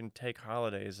can take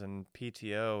holidays and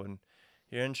PTO, and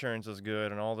your insurance is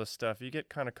good and all this stuff. You get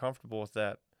kind of comfortable with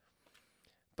that.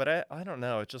 But I don't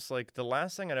know. It's just like the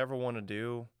last thing I'd ever want to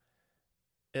do,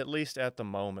 at least at the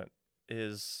moment,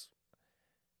 is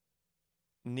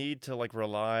need to like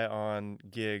rely on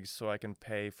gigs so I can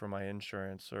pay for my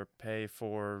insurance or pay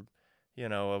for,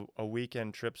 a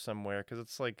weekend trip somewhere. Because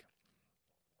it's like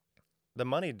the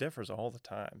money differs all the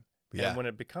time. Yeah. And when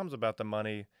it becomes about the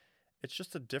money, it's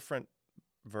just a different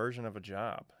version of a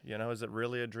job. Is it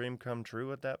really a dream come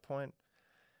true at that point?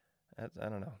 I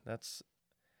don't know.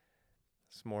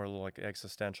 It's more like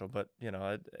existential, but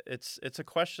it's a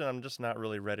question I'm just not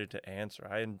really ready to answer.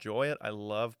 I enjoy it. I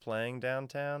love playing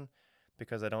downtown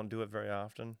because I don't do it very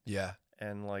often. Yeah.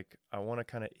 And like I want to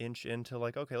kind of inch into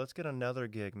like, okay, let's get another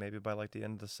gig maybe by like the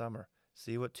end of the summer.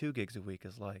 See what 2 gigs a week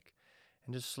is like,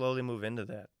 and just slowly move into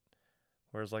that.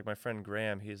 Whereas like my friend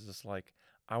Graham, he's just like,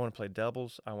 I want to play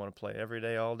doubles. I want to play every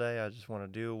day, all day. I just want to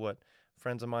do what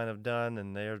friends of mine have done,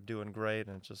 and they're doing great.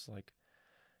 And it's just like,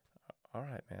 all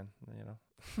right, man,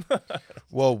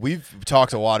 Well, we've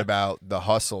talked a lot about the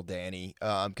hustle, Danny,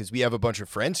 because we have a bunch of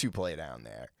friends who play down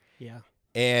there. Yeah.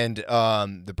 And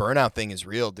the burnout thing is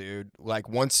real, dude. Like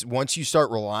once you start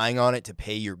relying on it to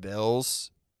pay your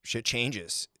bills, shit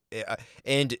changes.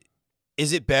 And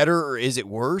is it better or is it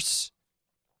worse?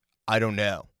 I don't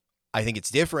know. I think it's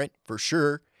different for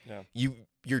sure. Yeah.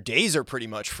 Your days are pretty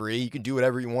much free. You can do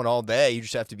whatever you want all day. You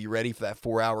just have to be ready for that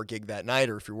 4-hour gig that night,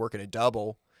 or if you're working a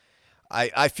double.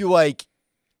 I feel like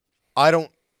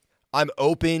I'm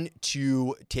open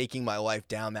to taking my life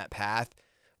down that path,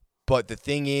 but the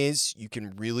thing is, you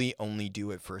can really only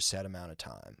do it for a set amount of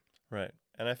time. Right.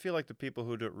 And I feel like the people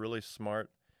who do it really smart,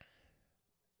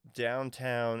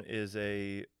 downtown is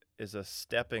a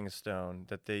stepping stone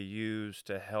that they use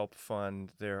to help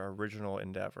fund their original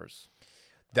endeavors.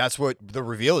 That's what The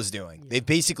Reveal is doing. They've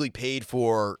basically paid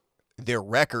for their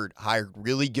record, hired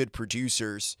really good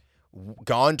producers,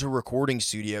 gone to recording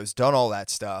studios, done all that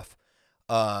stuff,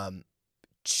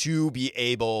 to be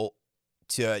able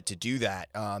to do that.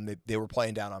 They were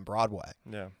playing down on Broadway.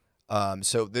 Yeah.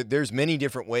 So there's many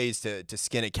different ways to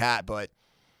skin a cat, but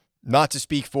not to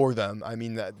speak for them. I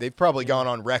mean, they've probably gone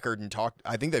on record and talked.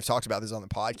 I think they've talked about this on the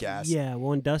podcast. Yeah.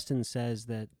 Well, and Dustin says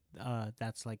that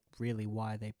that's like really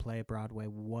why they play Broadway,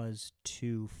 was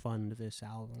to fund this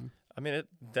album. I mean,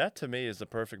 that to me is the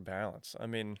perfect balance. I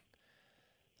mean,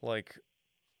 like,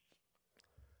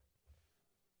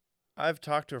 I've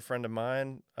talked to a friend of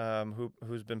mine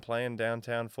who's been playing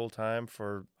downtown full time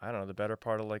for, I don't know, the better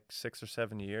part of like 6 or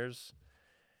 7 years,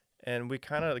 and we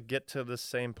kind of get to the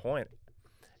same point.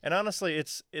 And honestly,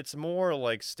 it's more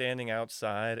like standing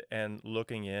outside and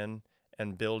looking in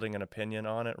and building an opinion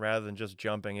on it rather than just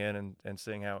jumping in and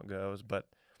seeing how it goes. But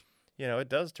it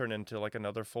does turn into like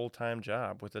another full-time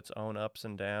job with its own ups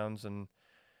and downs. And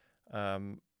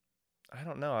I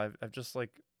don't know. I've just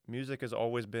like, music has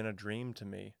always been a dream to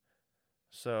me.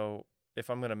 So if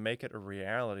I'm going to make it a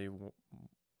reality,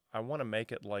 I want to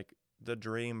make it like the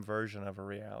dream version of a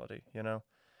reality,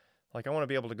 Like I want to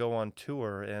be able to go on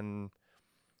tour and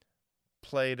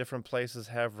play different places,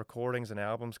 have recordings and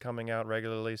albums coming out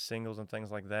regularly, singles and things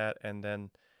like that, and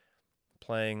then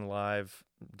playing live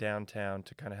downtown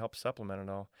to kind of help supplement it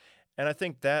all. And I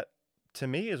think that, to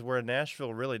me, is where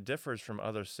Nashville really differs from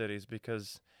other cities,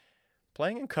 because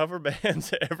playing in cover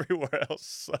bands everywhere else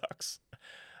sucks.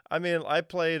 I mean, I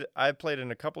played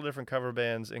in a couple different cover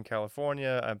bands in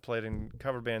California. I played in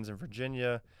cover bands in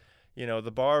Virginia.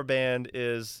 The bar band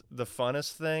is the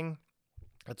funnest thing.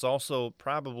 It's also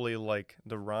probably like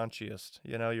the raunchiest.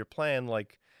 You're playing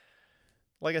like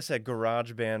I said,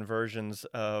 garage band versions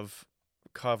of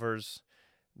covers.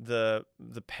 The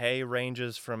pay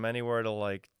ranges from anywhere to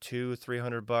like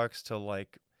 $200-$300 to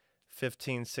like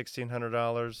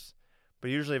 $1,500-$1,600. But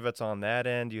usually if it's on that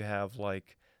end, you have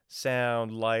like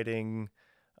sound, lighting,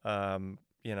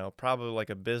 Probably like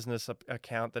a business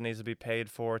account that needs to be paid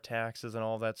for, taxes and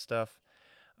all that stuff.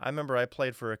 I remember I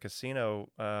played for a casino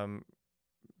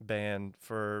band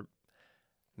for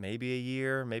maybe a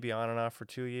year, maybe on and off for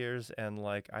 2 years, and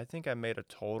like I think I made a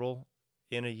total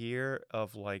in a year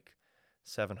of like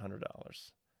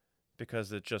 $700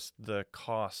 because it just the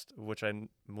cost, which I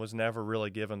was never really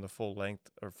given the full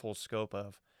length or full scope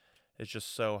of, it's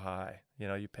just so high.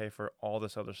 You pay for all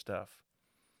this other stuff,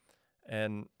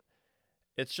 and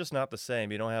it's just not the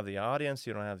same. You don't have the audience,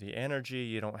 you don't have the energy,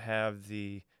 you don't have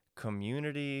the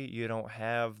community, you don't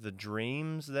have the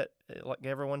dreams that like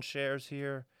everyone shares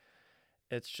here.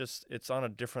 It's on a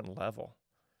different level.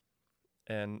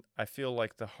 And I feel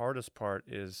like the hardest part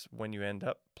is when you end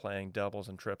up playing doubles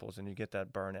and triples and you get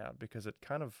that burnout, because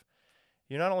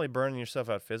you're not only burning yourself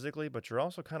out physically, but you're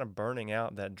also kind of burning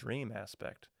out that dream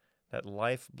aspect, that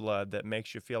lifeblood that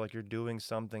makes you feel like you're doing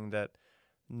something that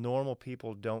normal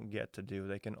people don't get to do.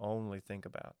 They can only think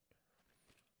about.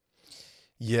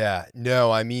 Yeah,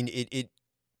 no, I mean, it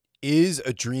is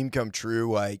a dream come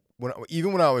true. Like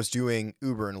even when I was doing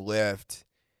Uber and Lyft,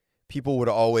 people would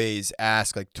always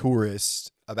ask like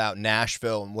tourists about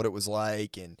Nashville and what it was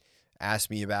like, and ask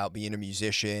me about being a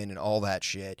musician and all that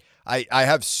shit. I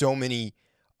have so many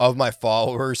of my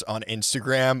followers on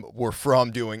Instagram were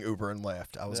from doing Uber and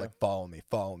Lyft. I was like, follow me.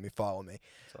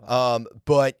 Awesome.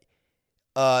 But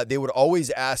they would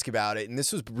always ask about it, and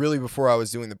this was really before I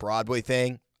was doing the Broadway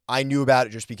thing. I knew about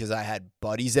it just because I had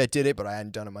buddies that did it, but I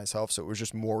hadn't done it myself, so it was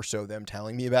just more so them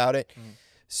telling me about it.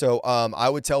 So I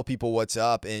would tell people what's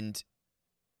up, and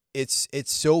it's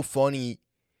so funny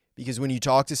because when you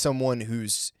talk to someone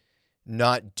who's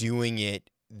not doing it,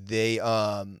 they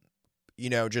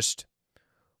just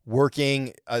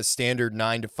working a standard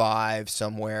 9 to 5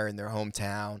 somewhere in their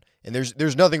hometown, and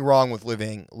there's nothing wrong with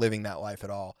living that life at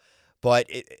all, but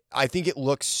I think it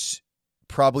looks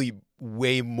probably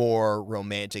way more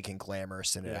romantic and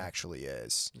glamorous than it actually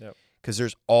is. Yep. Because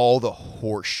there's all the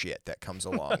horse shit that comes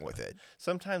along with it.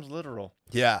 Sometimes literal.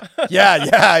 Yeah.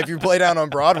 If you play down on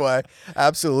Broadway,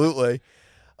 absolutely.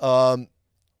 But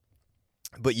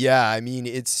yeah, I mean,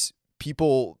 it's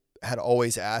people had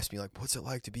always asked me like, what's it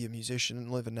like to be a musician and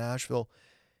live in Nashville?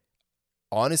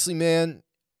 Honestly, man,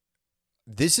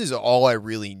 this is all I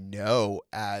really know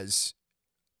as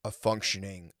a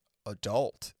functioning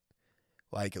adult.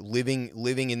 Like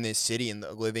living in this city and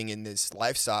living in this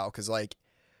lifestyle. Because like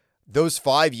those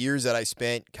 5 years that I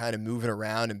spent kind of moving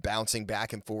around and bouncing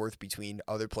back and forth between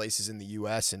other places in the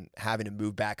U.S. and having to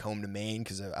move back home to Maine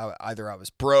because either I was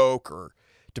broke or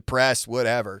depressed,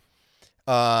 whatever.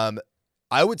 I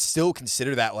would still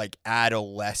consider that like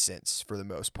adolescence for the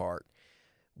most part.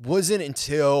 Wasn't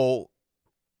until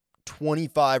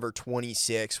 25 or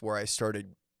 26 where I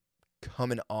started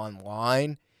coming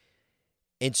online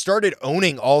and started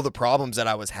owning all the problems that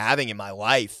I was having in my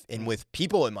life and with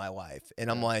people in my life. And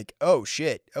I'm like, oh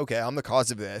shit, okay, I'm the cause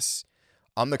of this.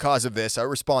 I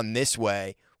respond this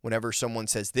way whenever someone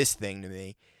says this thing to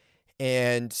me.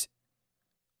 And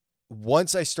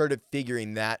once I started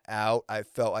figuring that out, I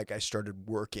felt like I started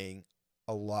working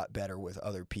a lot better with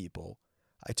other people.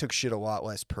 I took shit a lot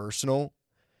less personal.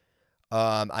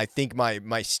 I think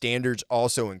my standards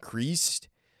also increased.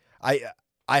 I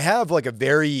have like a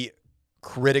very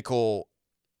critical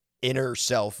inner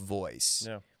self voice.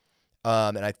 Yeah.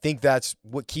 And I think that's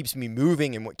what keeps me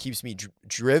moving and what keeps me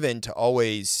driven to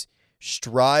always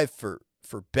strive for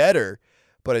better.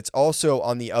 But it's also,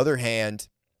 on the other hand,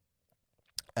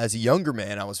 as a younger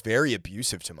man, I was very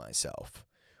abusive to myself,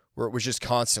 where it was just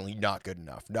constantly not good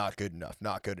enough.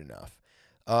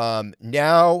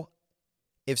 Now,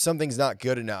 if something's not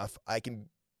good enough, I can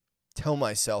tell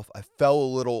myself I fell a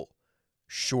little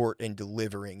short in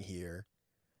delivering here.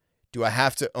 Do I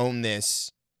have to own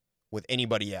this with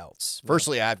anybody else?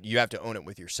 Firstly, you have to own it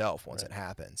with yourself once it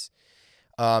happens.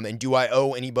 And do I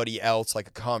owe anybody else like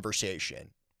a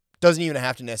conversation? Doesn't even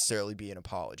have to necessarily be an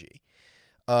apology.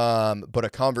 But a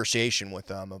conversation with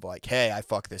them of like, hey, I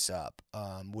fucked this up.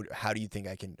 How do you think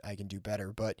I can do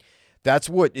better? But that's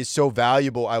what is so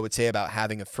valuable, I would say, about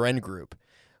having a friend group.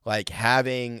 Like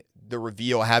having the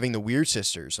reveal, having the Weird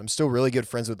Sisters. I'm still really good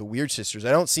friends with the Weird Sisters.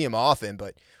 I don't see them often,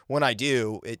 but when I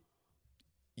do,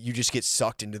 you just get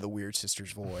sucked into the Weird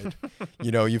Sisters void.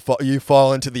 You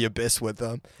fall into the abyss with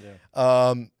them.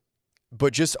 Yeah.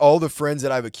 But just all the friends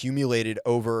that I've accumulated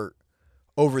over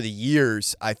the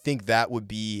years, I think that would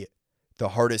be the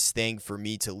hardest thing for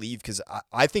me to leave, because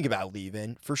I think about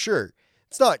leaving for sure.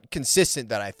 It's not consistent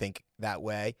that I think that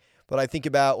way, but I think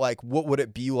about like, what would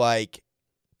it be like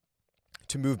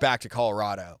to move back to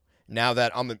Colorado now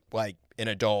that I'm like an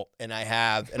adult and I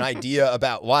have an idea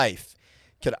about life?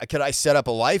 could I set up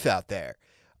a life out there?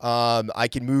 I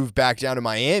can move back down to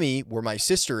Miami where my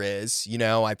sister is. You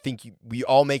know, I think we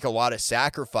all make a lot of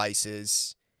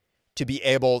sacrifices to be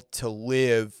able to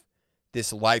live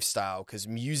this lifestyle, because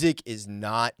music is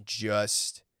not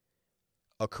just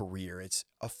a career. It's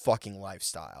a fucking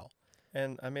lifestyle.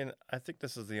 And I mean, I think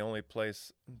this is the only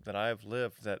place that I've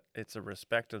lived that it's a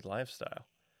respected lifestyle.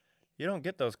 You don't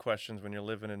get those questions when you're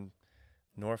living in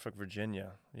Norfolk,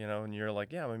 Virginia, you know, and you're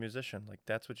like, yeah, I'm a musician. Like,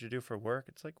 that's what you do for work.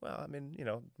 It's like, well, I mean, you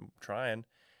know, trying.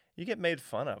 You get made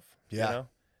fun of, Yeah. You know?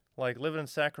 Like, living in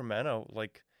Sacramento,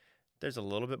 like, there's a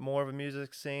little bit more of a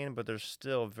music scene, but there's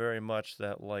still very much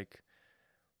that, like,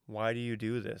 why do you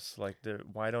do this? Like,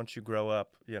 why don't you grow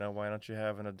up? You know, why don't you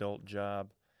have an adult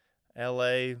job?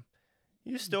 LA,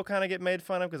 you still kind of get made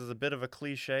fun of because it's a bit of a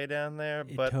cliche down there,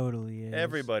 It but totally is.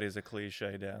 everybody's a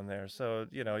cliche down there. So,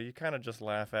 you know, you kind of just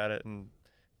laugh at it and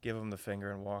give them the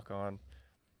finger and walk on.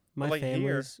 My like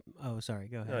family's. Oh, sorry.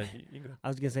 Go No, ahead. you go. I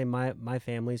was gonna say my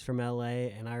family's from LA,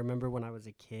 and I remember when I was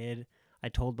a kid,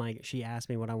 she asked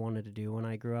me what I wanted to do when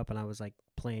I grew up, and I was like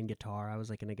playing guitar. I was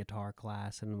like in a guitar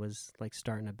class and was like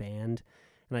starting a band,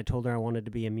 and I told her I wanted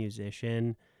to be a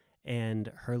musician,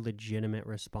 and her legitimate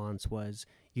response was,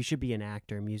 "You should be an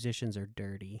actor. Musicians are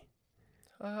dirty."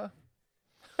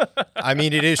 I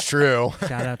mean, it is true.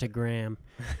 Shout out to Graham.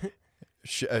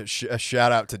 A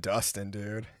shout out to Dustin,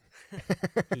 dude.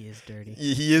 He is dirty.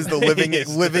 He is the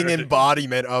living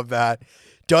embodiment of that.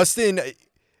 Dustin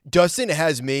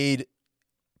has made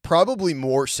probably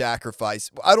more sacrifice.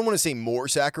 I don't want to say more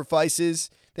sacrifices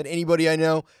than anybody I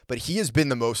know, but he has been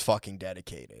the most fucking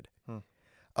dedicated.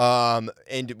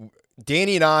 And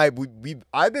Danny and I've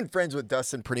been friends with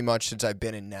Dustin pretty much since I've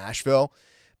been in Nashville,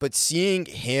 but seeing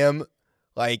him,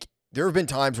 like, there have been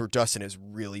times where Dustin has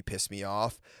really pissed me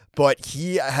off, but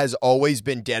he has always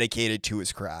been dedicated to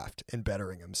his craft and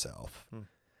bettering himself.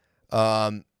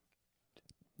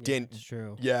 It's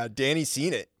true. Yeah, Danny's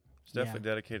seen it. He's definitely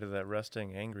dedicated to that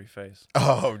resting angry face.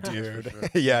 Oh, dude. Sure.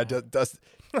 Yeah,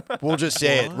 we'll just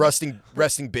say it. Resting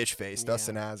bitch face.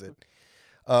 Dustin has it.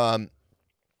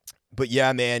 But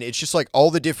yeah, man, it's just like all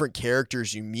the different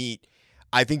characters you meet.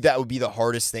 I think that would be the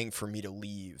hardest thing for me to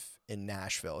leave in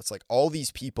Nashville. It's like all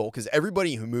these people, because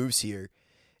everybody who moves here,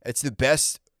 it's the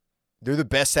best. They're the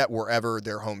best at wherever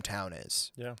their hometown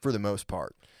is. Yeah. For the most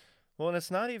part. Well, and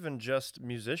it's not even just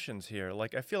musicians here.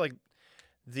 Like, I feel like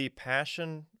the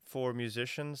passion for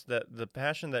musicians, the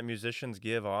passion that musicians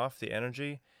give off, the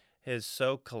energy, is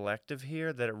so collective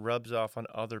here that it rubs off on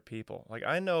other people. Like,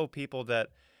 I know people that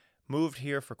moved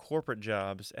here for corporate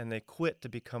jobs and they quit to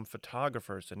become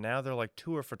photographers, and now they're like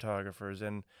tour photographers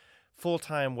and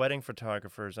full-time wedding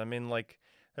photographers. I mean, like,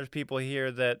 there's people here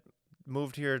that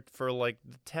moved here for like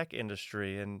the tech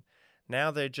industry, and now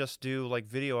they just do like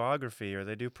videography or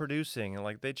they do producing, and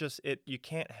like you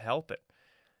can't help it.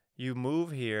 You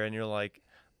move here and you're like,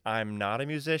 I'm not a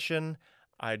musician.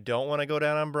 I don't want to go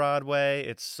down on Broadway.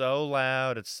 It's so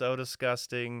loud. It's so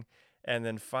disgusting. And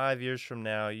then 5 years from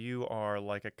now, you are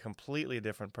like a completely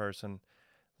different person.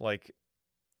 Like,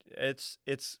 it's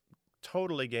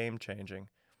totally game changing.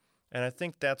 And I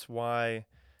think that's why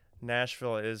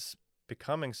Nashville is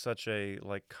becoming such a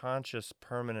like conscious,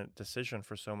 permanent decision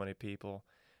for so many people,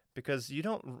 because you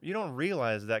don't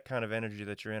realize that kind of energy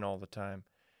that you're in all the time.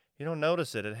 You don't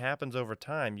notice it. It happens over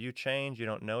time. You change. You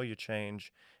don't know you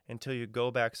change until you go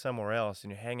back somewhere else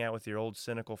and you hang out with your old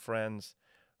cynical friends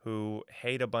who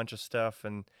hate a bunch of stuff,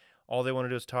 and all they want to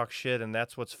do is talk shit, and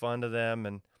that's what's fun to them,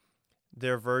 and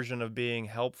their version of being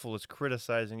helpful is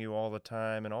criticizing you all the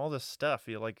time and all this stuff.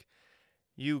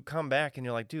 You come back and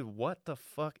you're like, dude, what the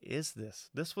fuck is this?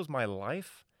 This was my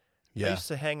life? Yeah. I used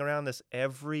to hang around this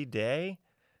every day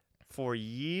for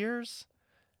years,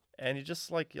 and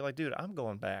you're like, dude, I'm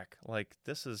going back. Like,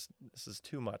 this is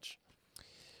too much.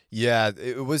 Yeah,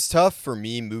 it was tough for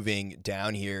me moving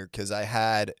down here because I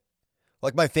had,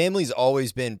 like, my family's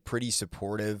always been pretty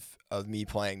supportive of me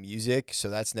playing music, so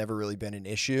that's never really been an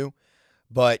issue.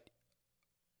 But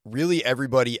really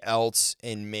everybody else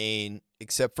in Maine,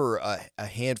 except for a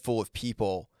handful of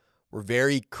people, were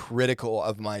very critical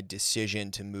of my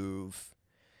decision to move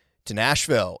to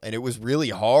Nashville. And it was really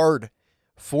hard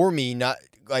for me. Not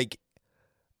like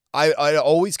I'd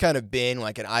always kind of been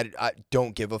like an I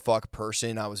don't give a fuck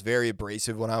person. I was very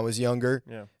abrasive when I was younger.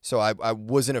 Yeah. So I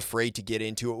wasn't afraid to get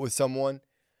into it with someone.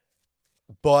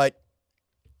 But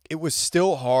it was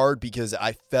still hard because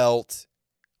I felt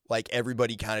like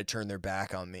everybody kind of turned their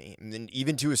back on me. And then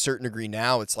even to a certain degree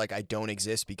now, it's like I don't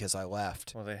exist because I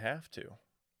left. Well, they have to.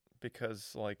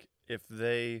 Because, like, if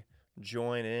they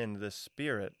join in the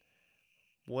spirit,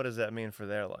 what does that mean for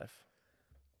their life?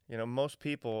 You know, most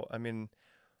people, I mean,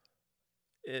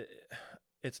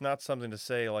 it's not something to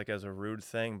say like as a rude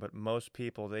thing, but most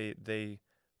people they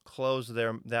close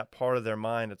that part of their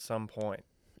mind at some point,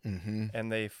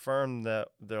 and they firm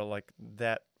they're like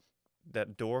that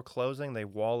door closing. They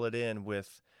wall it in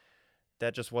with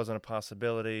that just wasn't a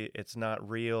possibility. It's not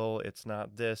real. It's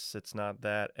not this. It's not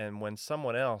that. And when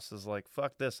someone else is like,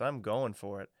 "Fuck this, I'm going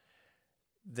for it,"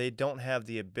 they don't have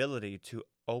the ability to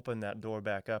open that door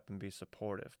back up and be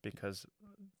supportive because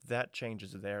that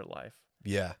changes their life.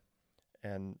 Yeah.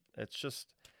 And it's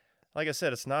just, like I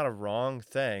said, it's not a wrong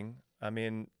thing. I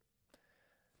mean,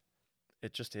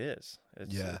 it just is.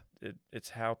 It's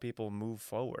how people move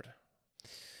forward.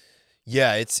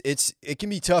 Yeah, it can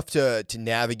be tough to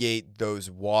navigate those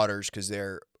waters because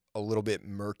they're a little bit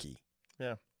murky.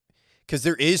 Yeah. Because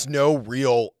there is no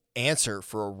real answer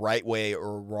for a right way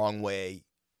or a wrong way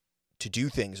to do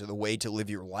things or the way to live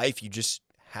your life. You just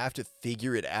have to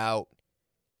figure it out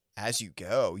as you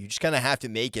go. You just kind of have to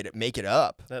make it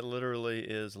up. That literally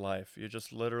is life. You're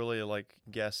just literally like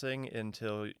guessing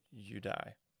until you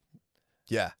die.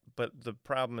 Yeah. But the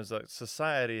problem is that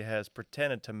society has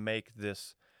pretended to make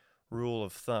this rule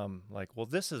of thumb like, well,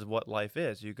 this is what life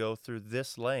is. You go through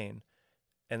this lane,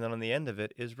 and then on the end of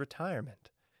it is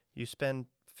retirement. You spend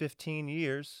 15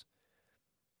 years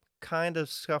kind of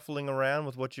scuffling around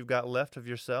with what you've got left of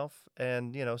yourself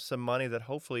and, some money that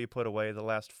hopefully you put away the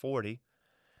last 40.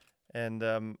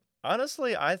 And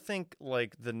honestly, I think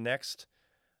like the next,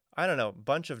 I don't know,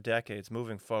 bunch of decades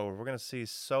moving forward, we're going to see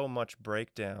so much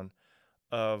breakdown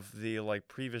of the like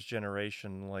previous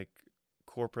generation, like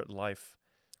corporate life.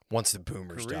 Once the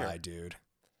boomers career. die, dude.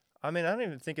 I mean, I don't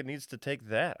even think it needs to take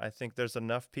that. I think there's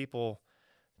enough people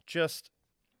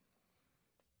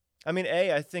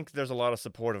I think there's a lot of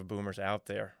supportive boomers out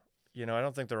there. I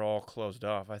don't think they're all closed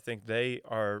off. I think they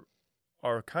are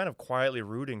kind of quietly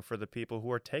rooting for the people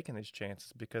who are taking these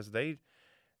chances because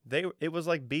it was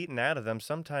like beaten out of them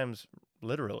sometimes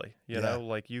literally,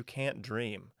 like you can't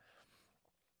dream.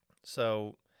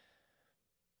 So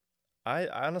I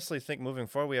honestly think moving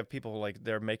forward, we have people like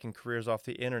they're making careers off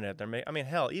the internet.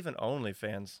 Hell, even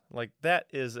OnlyFans, like that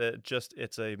is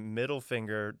it's a middle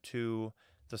finger to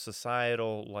the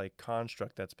societal like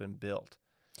construct that's been built.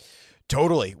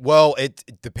 Totally. Well,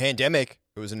 the pandemic,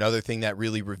 it was another thing that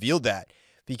really revealed that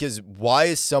because why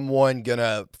is someone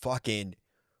gonna fucking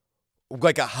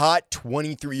like a hot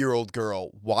 23-year-old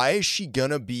girl? Why is she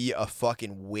gonna be a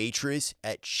fucking waitress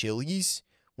at Chili's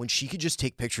when she could just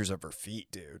take pictures of her feet,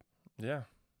 dude? Yeah.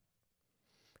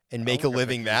 And make a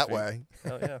living that way.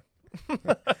 Oh, yeah.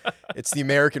 It's the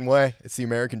American way. It's the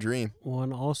American dream. Well,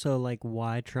 and also, like,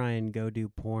 why try and go do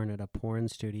porn at a porn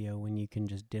studio when you can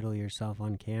just diddle yourself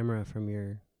on camera from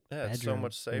your bedroom? It's so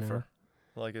much safer.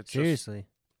 Like, it's seriously.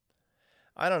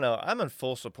 I don't know. I'm in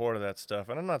full support of that stuff,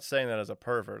 and I'm not saying that as a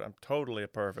pervert. I'm totally a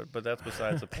pervert, but that's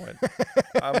besides the point.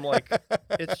 I'm like,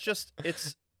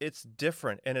 it's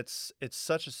different, and it's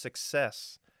such a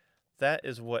success. That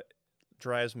is what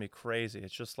drives me crazy.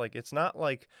 It's just like, it's not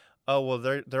like, oh, well,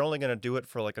 they're only going to do it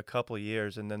for like a couple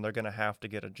years and then they're going to have to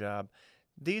get a job.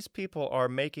 These people are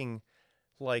making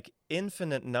like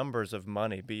infinite numbers of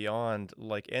money beyond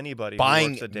like anybody buying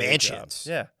who works a day mansions.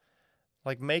 Job. Yeah.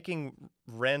 Like making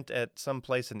rent at some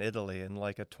place in Italy in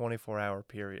like a 24-hour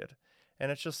period.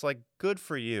 And it's just like, good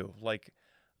for you. Like,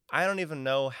 I don't even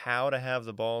know how to have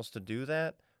the balls to do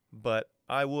that, but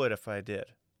I would if I did.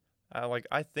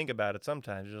 I think about it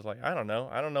sometimes. Just like, I don't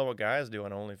know what guys do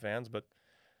on OnlyFans, but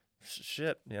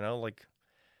shit, like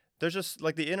there's just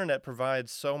like the internet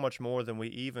provides so much more than we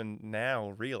even now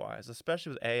realize,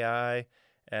 especially with AI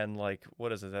and like,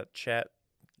 what is it, that chat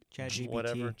GPT.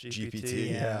 Whatever,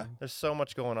 GPT. Yeah. There's so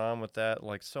much going on with that,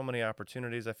 like so many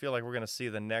opportunities. I feel like we're going to see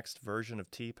the next version of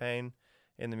T-Pain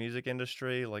in the music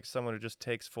industry, like someone who just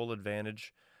takes full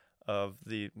advantage of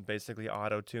the basically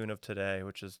auto-tune of today,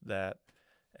 which is that.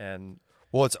 And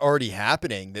well, it's already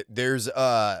happening. There's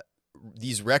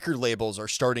these record labels are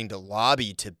starting to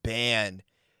lobby to ban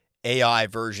AI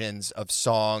versions of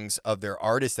songs of their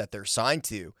artists that they're signed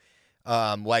to.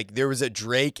 Like there was a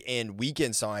Drake and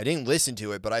Weeknd song. I didn't listen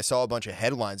to it, but I saw a bunch of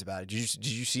headlines about it. Did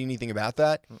you see anything about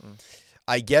that? Mm-mm.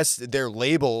 I guess their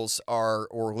labels or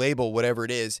label, whatever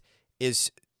it is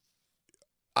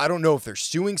I don't know if they're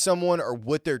suing someone or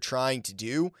what they're trying to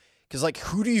do. Cause like,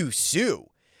 who do you sue?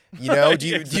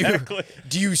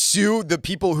 Do you sue the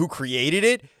people who created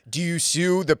it? Do you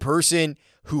sue the person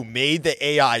who made the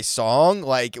AI song?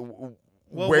 Like,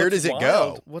 where does it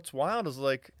go? What's wild is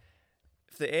like,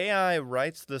 if the AI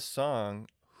writes this song,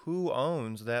 who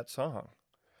owns that song?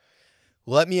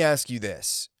 Let me ask you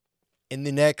this. In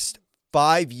the next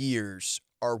 5 years,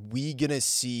 are we going to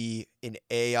see an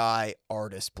AI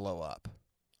artist blow up?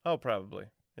 Oh, probably.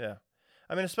 Yeah.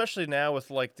 I mean, especially now with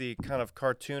like the kind of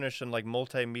cartoonish and like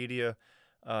multimedia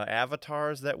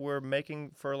avatars that we're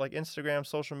making for like Instagram,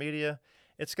 social media.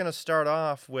 It's going to start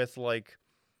off with like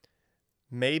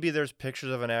maybe there's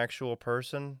pictures of an actual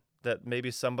person that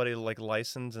maybe somebody like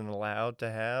licensed and allowed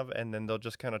to have, and then they'll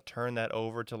just kind of turn that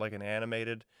over to like an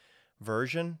animated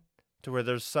version to where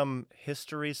there's some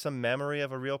history, some memory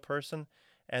of a real person,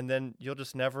 and then you'll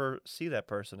just never see that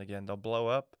person again. They'll blow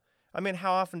up. I mean,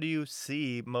 how often do you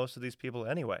see most of these people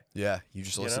anyway? Yeah, you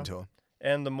just listen to them.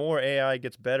 And the more AI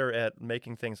gets better at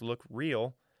making things look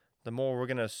real, the more we're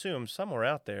going to assume somewhere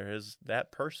out there is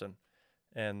that person,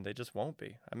 and they just won't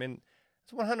be. I mean,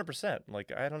 it's 100%.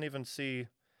 Like, I don't even see,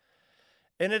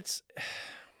 and it's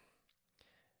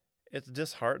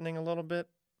disheartening a little bit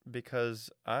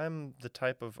because I'm the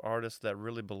type of artist that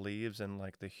really believes in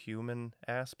like the human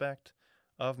aspect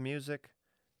of music,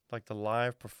 like the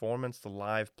live performance, the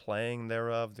live playing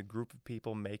thereof, the group of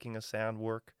people making a sound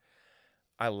work.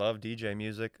 I love DJ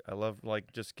music. I love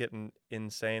like just getting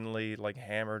insanely like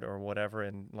hammered or whatever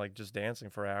and like just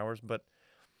dancing for hours. But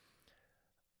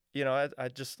you know,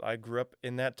 I grew up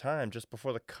in that time just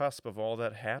before the cusp of all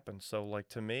that happened. So like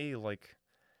to me, like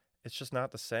it's just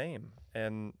not the same.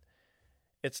 And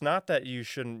it's not that you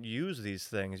shouldn't use these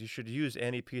things. You should use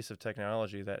any piece of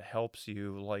technology that helps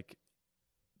you like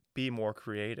be more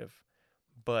creative.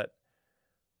 But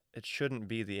it shouldn't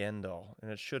be the end all,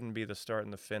 and it shouldn't be the start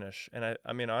and the finish. And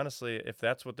I mean, honestly, if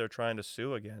that's what they're trying to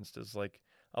sue against is like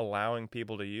allowing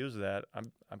people to use that,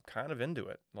 I'm kind of into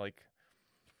it. Like,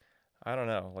 I don't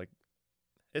know, like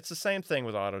it's the same thing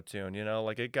with auto-tune, you know,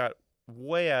 like it got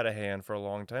way out of hand for a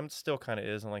long time. It still kind of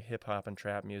is in like hip hop and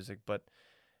trap music, but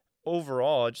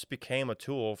overall, it just became a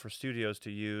tool for studios to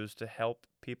use to help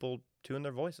people tune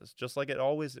their voices, just like it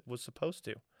always was supposed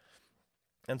to.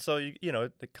 And so, you know,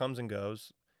 it comes and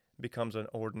goes, becomes an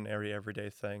ordinary,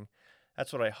 everyday thing.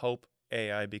 That's what I hope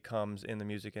AI becomes in the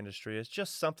music industry. It's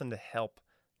just something to help,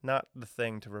 not the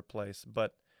thing to replace.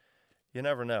 But you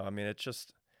never know. I mean, it's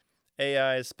just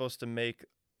AI is supposed to make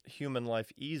human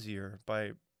life easier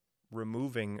by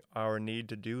removing our need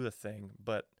to do the thing.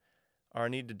 But our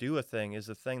need to do a thing is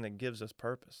the thing that gives us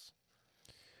purpose.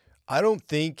 I don't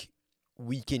think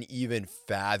we can even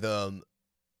fathom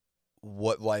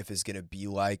what life is going to be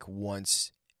like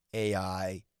once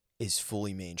AI is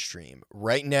fully mainstream.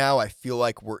 Right now, I feel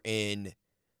like we're in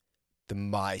the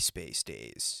MySpace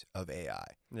days of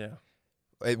AI. Yeah.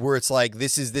 Where it's like,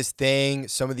 this is this thing.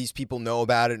 Some of these people know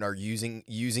about it and are using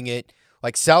it.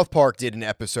 Like South Park did an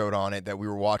episode on it that we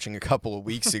were watching a couple of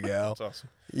weeks ago. That's awesome.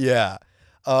 Yeah.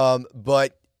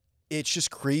 But it's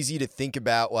just crazy to think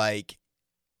about, like,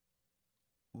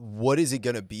 what is it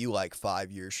going to be like 5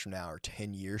 years from now or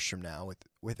 10 years from now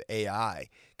with AI?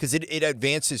 Because it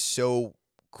advances so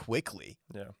quickly.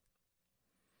 Yeah.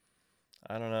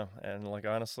 I don't know. And like,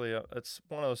 honestly, it's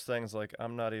one of those things, like,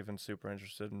 I'm not even super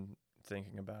interested in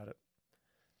thinking about it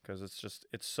because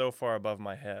it's so far above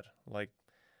my head. Like,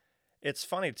 it's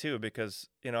funny too, because,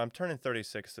 you know, I'm turning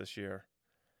 36 this year.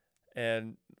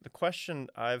 And the question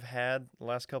I've had the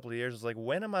last couple of years is like,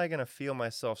 when am I going to feel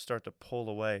myself start to pull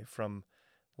away from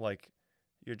like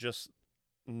you're just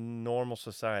normal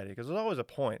society? Because there's always a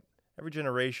point. Every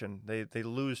generation, they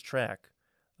lose track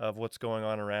of what's going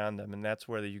on around them, and that's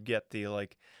where you get the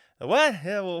like, what?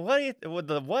 Yeah, well,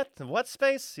 what? What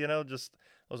space? You know, just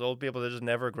those old people that just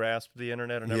never grasped the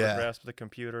internet or never grasped the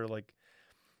computer. Like,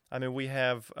 I mean, we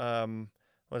have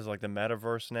what is it, like the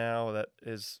metaverse now that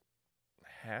is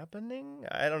happening.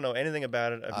 I don't know anything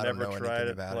about it. I've never tried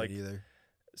it. About it either.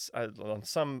 On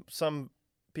some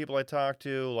people I talk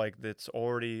to, like it's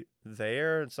already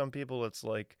there, and some people it's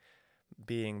like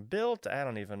being built.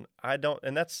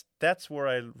 And that's where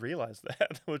I realized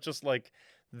that. It was just like,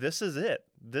 this is it.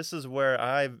 This is where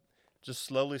I just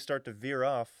slowly start to veer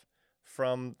off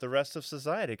from the rest of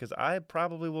society, because I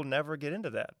probably will never get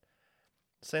into that.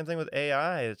 Same thing with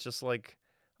AI. It's just like,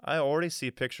 I already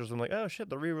see pictures. I'm like, oh shit,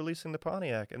 they're re-releasing the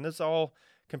Pontiac, and this all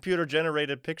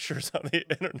computer-generated pictures on the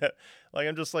internet. Like,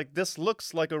 I'm just like, this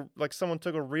looks like someone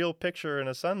took a real picture in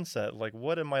a sunset. Like,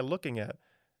 what am I looking at?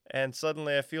 And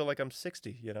suddenly I feel like I'm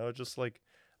 60. You know, just like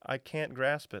I can't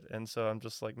grasp it. And so I'm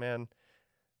just like, man,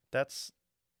 that's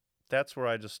where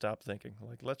I just stop thinking.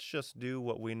 Like, let's just do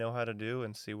what we know how to do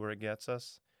and see where it gets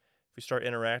us. If we start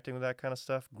interacting with that kind of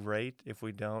stuff, great. If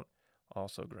we don't,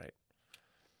 also great.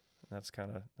 That's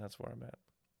where I'm at.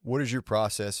 What is your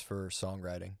process for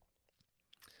songwriting?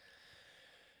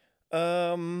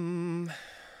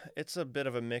 It's a bit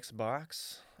of a mixed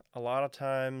box. A lot of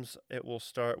times it will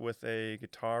start with a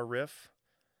guitar riff.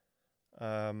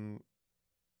 I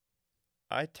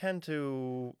tend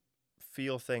to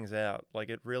feel things out. Like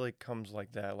it really comes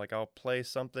like that. Like I'll play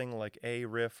something like a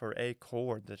riff or a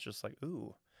chord that's just like,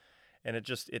 ooh. And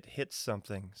it hits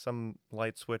something, some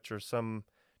light switch or some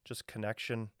just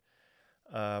connection.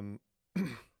 Um,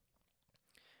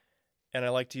 and I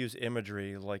like to use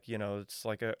imagery, like, it's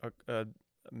like a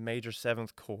major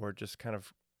seventh chord just kind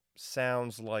of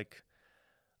sounds like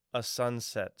a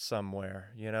sunset somewhere.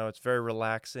 It's very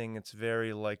relaxing. It's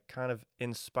very like kind of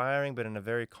inspiring, but in a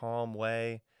very calm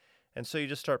way. And so you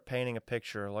just start painting a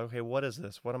picture like, okay, what is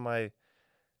this? What am I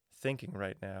thinking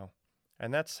right now?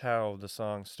 And that's how the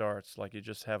song starts. Like you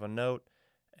just have a note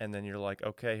and then you're like,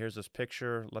 okay, here's this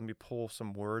picture. Let me pull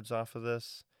some words off of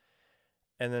this.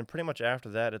 And then pretty much after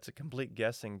that, it's a complete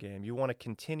guessing game. You want to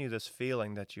continue this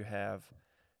feeling that you have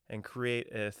and create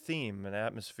a theme, an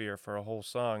atmosphere for a whole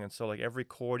song. And so like every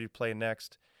chord you play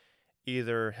next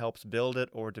either helps build it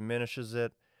or diminishes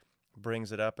it,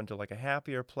 brings it up into like a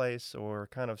happier place or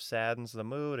kind of saddens the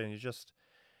mood. And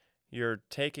you're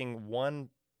taking one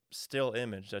still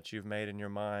image that you've made in your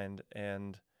mind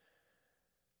and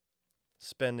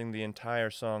spending the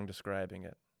entire song describing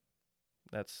it.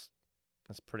 That's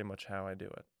pretty much how I do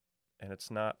it. And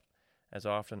it's not as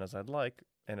often as I'd like,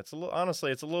 and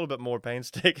honestly, it's a little bit more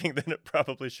painstaking than it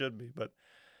probably should be. But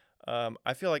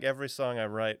I feel like every song I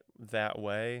write that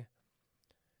way,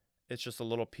 it's just a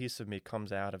little piece of me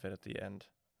comes out of it at the end.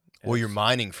 Well, you're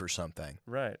mining for something.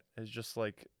 Right. It's just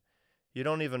like you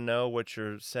don't even know what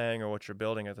you're saying or what you're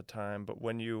building at the time. But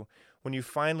when you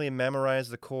finally memorize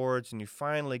the chords and you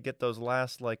finally get those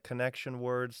last like connection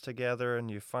words together and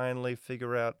you finally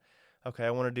figure out, okay,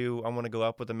 I want to go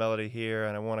up with the melody here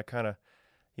and I want to kind of,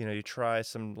 you try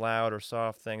some loud or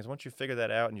soft things. Once you figure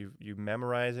that out and you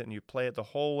memorize it and you play it the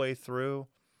whole way through,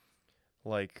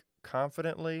 like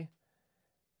confidently,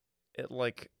 it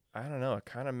like, I don't know, it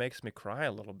kind of makes me cry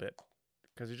a little bit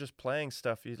because you're just playing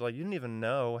stuff you didn't even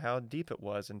know how deep it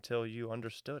was until you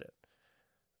understood it.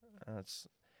 It's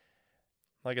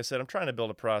like I said, I'm trying to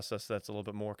build a process that's a little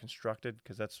bit more constructed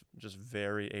because that's just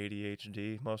very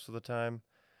ADHD most of the time.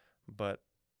 But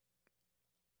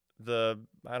the,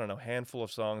 I don't know, handful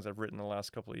of songs I've written the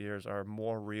last couple of years are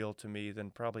more real to me than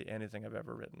probably anything I've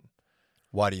ever written.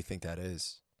 Why do you think that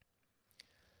is?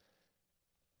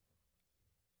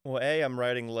 Well, I'm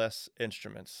writing less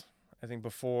instruments. I think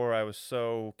before I was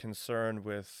so concerned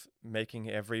with making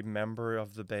every member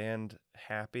of the band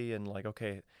happy and like,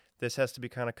 okay, this has to be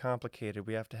kind of complicated.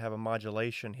 We have to have a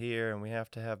modulation here and we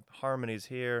have to have harmonies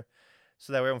here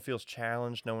so that way everyone feels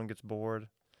challenged, no one gets bored.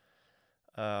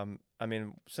 I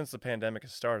mean, since the pandemic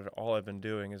has started, all I've been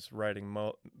doing is writing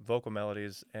vocal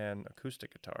melodies and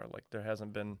acoustic guitar. Like there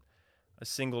hasn't been a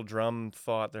single drum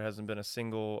thought. There hasn't been a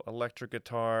single electric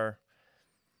guitar.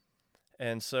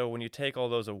 And so when you take all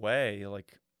those away,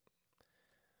 like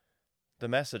the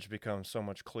message becomes so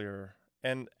much clearer.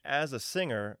 And as a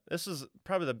singer, this is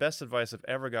probably the best advice I've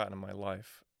ever gotten in my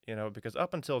life, because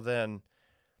up until then,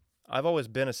 I've always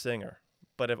been a singer,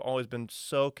 but I've always been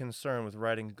so concerned with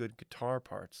writing good guitar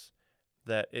parts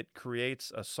that it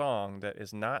creates a song that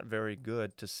is not very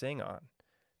good to sing on.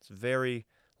 It's very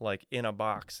like in a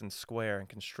box and square and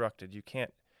constructed. You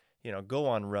can't, go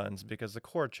on runs because the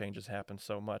chord changes happen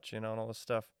so much, and all this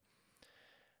stuff.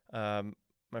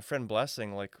 My friend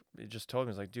Blessing, like, he just told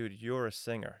me, he's like, dude, you're a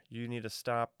singer. You need to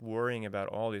stop worrying about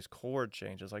all these chord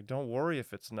changes. Like, don't worry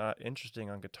if it's not interesting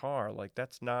on guitar. Like,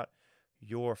 that's not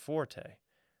your forte.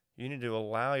 You need to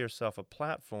allow yourself a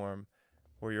platform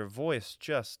where your voice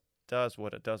just does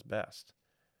what it does best.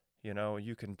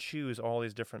 You can choose all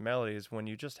these different melodies when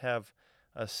you just have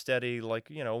a steady, like,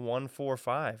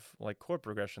 1-4-5, like chord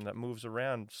progression that moves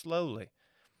around slowly.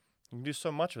 You can do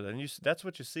so much with it. And that's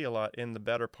what you see a lot in the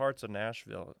better parts of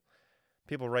Nashville.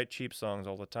 People write cheap songs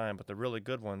all the time, but the really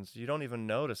good ones, you don't even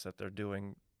notice that they're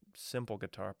doing simple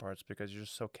guitar parts because you're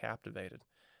just so captivated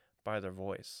by their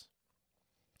voice.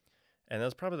 And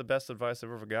that's probably the best advice I've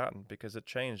ever gotten because it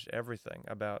changed everything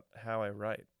about how I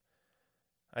write.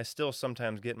 I still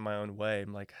sometimes get in my own way.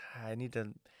 I'm like, I need to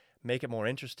make it more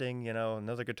interesting.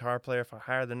 Another guitar player, if I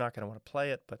hire, they're not going to want to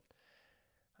play it, but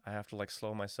I have to like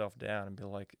slow myself down and be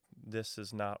like, this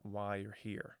is not why you're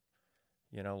here.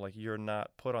 Like you're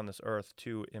not put on this earth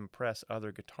to impress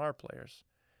other guitar players.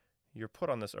 You're put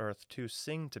on this earth to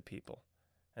sing to people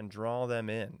and draw them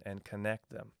in and connect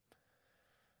them.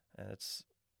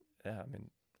 And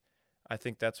I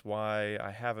think that's why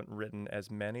I haven't written as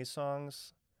many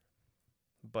songs,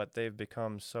 but they've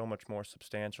become so much more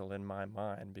substantial in my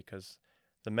mind because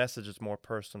the message is more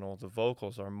personal. The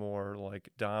vocals are more like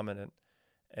dominant.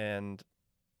 And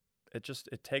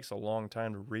it takes a long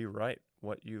time to rewrite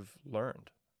what you've learned,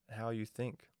 how you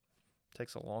think. It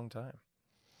takes a long time.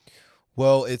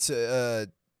 Well, it's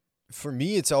for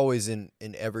me, it's always an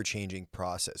ever-changing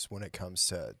process when it comes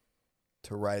to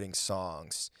writing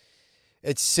songs.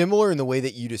 It's similar in the way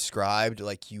that you described,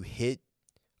 like you hit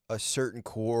a certain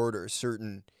chord or a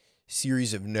certain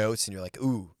series of notes and you're like,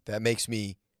 ooh, that makes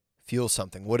me feel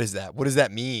something. What is that? What does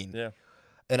that mean? Yeah.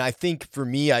 And I think for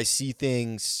me, I see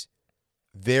things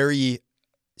very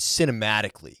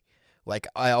cinematically. Like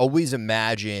I always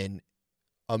imagine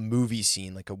a movie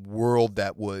scene, like a world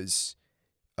that was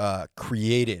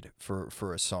created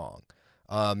for a song.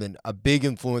 And a big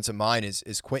influence of mine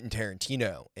is Quentin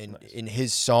Tarantino and Nice. in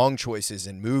his song choices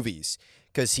in movies,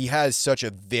 because he has such a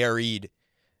varied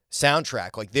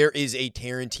soundtrack. Like there is a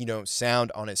Tarantino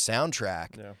sound on his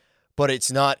soundtrack, Yeah. but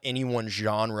it's not any one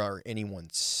genre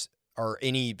or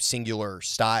any singular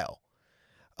style.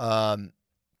 And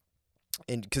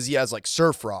because he has like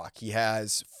surf rock, he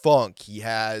has funk, he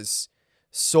has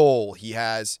soul, he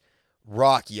has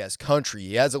rock, he has country,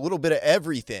 he has a little bit of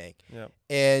everything. Yeah.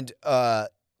 And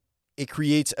it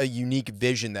creates a unique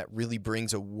vision that really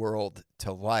brings a world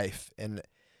to life. And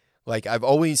like I've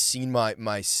always seen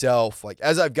myself, like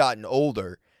as I've gotten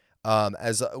older,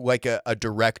 as like a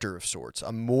director of sorts.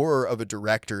 I'm more of a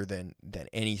director than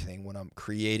anything when I'm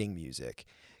creating music,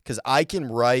 because I can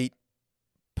write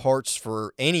parts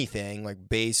for anything like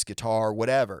bass, guitar,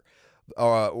 whatever,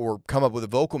 or come up with a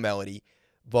vocal melody.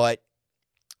 But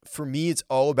for me, it's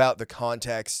all about the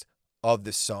context of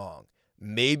the song.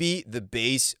 Maybe the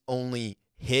bass only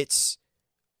hits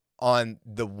on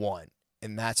the one,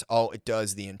 and that's all it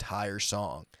does the entire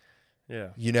song. Yeah.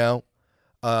 You know?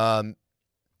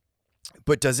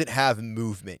 But does it have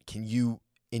movement? Can you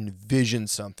envision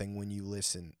something when you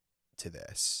listen to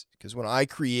this? Because when I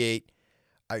create,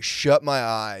 I shut my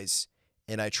eyes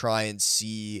and I try and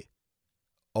see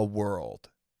a world.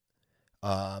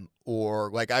 Or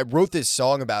like I wrote this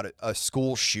song about a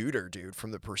school shooter, dude,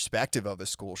 from the perspective of a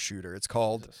school shooter. It's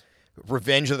called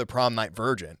Revenge of the Prom Night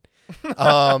Virgin.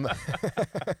 That's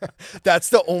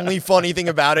the only funny thing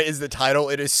about it is the title.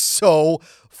 It is so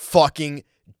fucking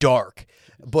dark,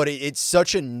 but it's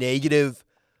such a negative,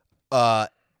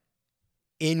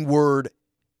 inward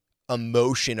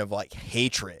emotion of like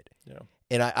hatred. Yeah.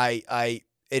 And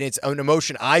and it's an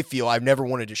emotion I feel. I've never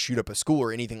wanted to shoot up a school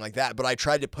or anything like that, but I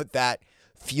tried to put that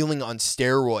feeling on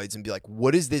steroids and be like,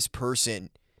 what is this person?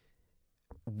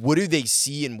 What do they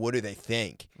see and what do they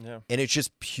think? Yeah. And it's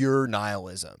just pure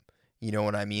nihilism. You know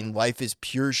what I mean? Life is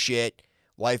pure shit.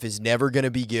 Life is never going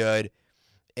to be good.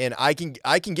 And I can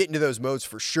get into those modes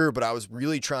for sure, but I was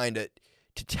really trying to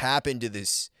tap into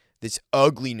this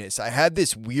ugliness. I had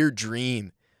this weird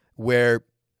dream where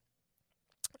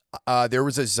there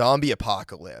was a zombie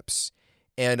apocalypse,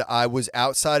 and I was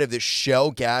outside of this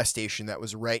Shell gas station that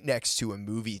was right next to a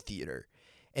movie theater.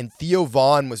 And Theo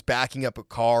Vaughn was backing up a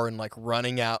car and like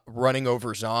running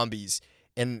over zombies.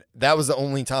 And that was the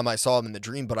only time I saw him in the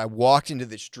dream. But I walked into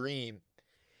this dream,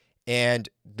 and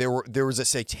there was a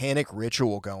satanic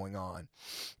ritual going on.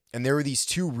 And there were these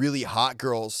two really hot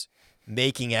girls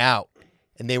making out,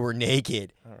 and they were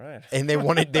naked. All right. And they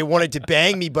wanted to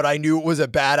bang me, but I knew it was a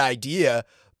bad idea,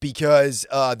 because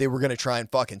they were going to try and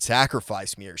fucking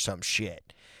sacrifice me or some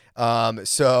shit.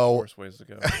 So Worse ways to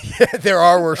go. yeah, there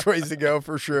are worse ways to go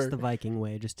for sure. It's the Viking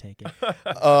way. Just take it.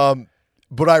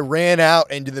 But I ran out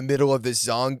into the middle of this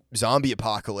zombie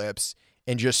apocalypse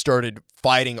and just started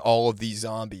fighting all of these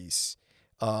zombies.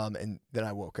 And then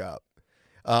I woke up.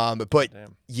 But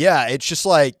Damn. yeah, it's just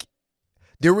like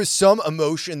there was some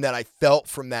emotion that I felt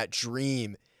from that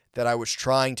dream that I was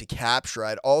trying to capture.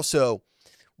 I'd also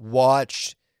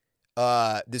watched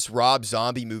this Rob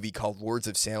Zombie movie called Lords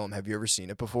of Salem. Have you ever seen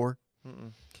it before?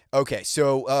 Mm-mm. Okay,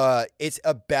 so it's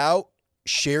about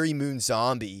Sherry Moon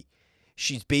Zombie.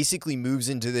 She basically moves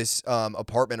into this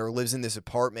apartment, or lives in this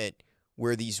apartment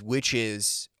where these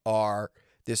witches are,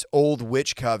 this old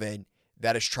witch coven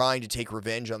that is trying to take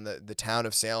revenge on the town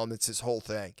of Salem. It's this whole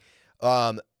thing.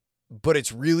 But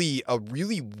it's really a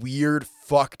really weird,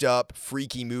 fucked up,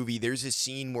 freaky movie. There's a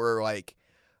scene where like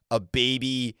a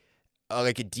baby,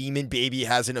 like a demon baby,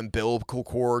 has an umbilical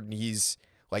cord and he's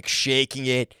like shaking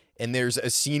it. And there's a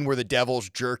scene where the devil's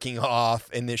jerking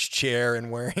off in this chair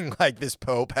and wearing like this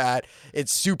Pope hat.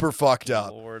 It's super fucked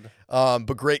up. Lord.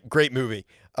 But great movie.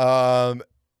 But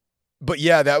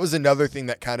yeah, that was another thing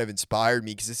that kind of inspired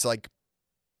me, because it's like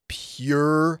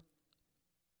pure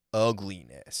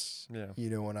ugliness. Yeah. You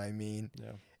know what I mean?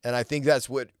 Yeah. And I think that's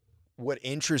what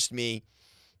interests me.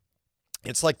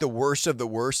 It's like the worst of the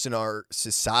worst in our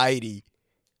society.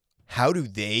 How do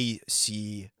they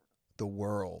see the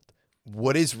world?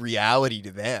 What is reality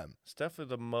to them? It's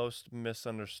definitely the most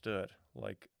misunderstood.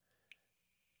 Like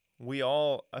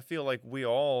I feel like we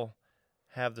all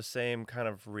have the same kind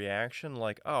of reaction,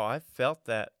 like, oh, I felt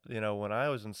that, when I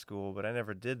was in school, but I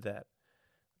never did that.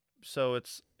 So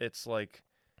it's like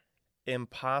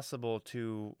impossible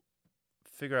to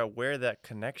figure out where that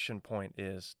connection point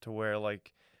is, to where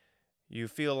like you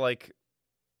feel like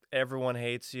everyone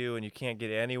hates you and you can't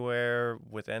get anywhere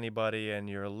with anybody and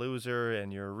you're a loser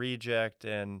and you're a reject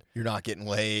and you're not getting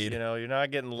laid. You're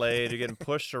not getting laid. You're getting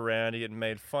pushed around. You're getting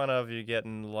made fun of. You're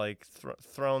getting like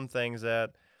thrown things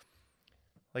at.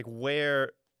 Like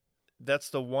where, that's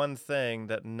the one thing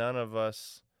that none of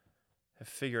us have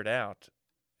figured out.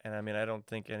 And I mean, I don't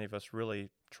think any of us really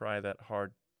try that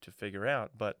hard to figure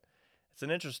out, but it's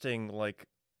an interesting like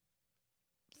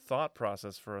thought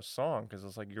process for a song, because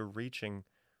it's like you're reaching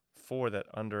for that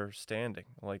understanding.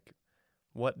 Like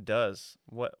what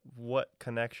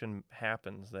connection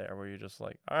happens there where you're just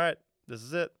like, all right, this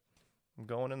is it. I'm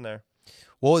going in there.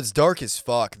 Well, it's dark as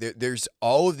fuck. There's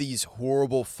all of these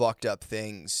horrible, fucked up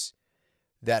things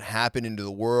that happen into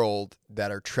the world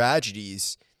that are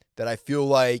tragedies that I feel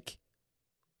like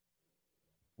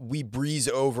we breeze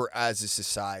over as a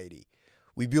society.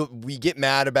 We get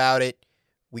mad about it.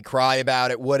 We cry about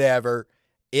it, whatever.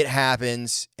 It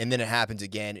happens, and then it happens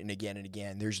again and again and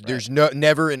again. There's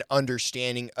never an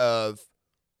understanding of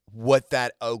what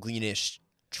that ugliness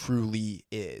truly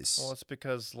is. Well, it's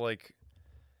because, like,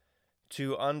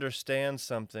 to understand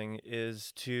something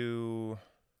is to...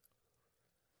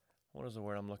 What is the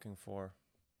word I'm looking for?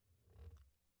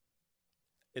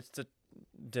 It's to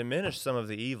diminish some of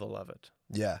the evil of it.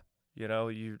 Yeah.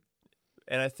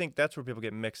 And I think that's where people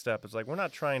get mixed up. It's like, we're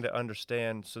not trying to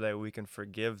understand so that we can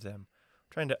forgive them.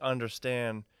 We're trying to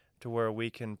understand to where we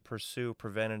can pursue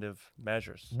preventative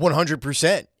measures.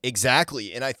 100%.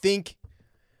 Exactly. And I think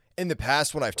in the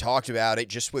past when I've talked about it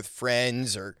just with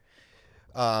friends or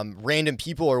random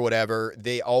people or whatever,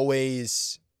 they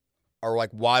always are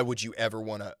like, why would you ever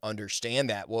want to understand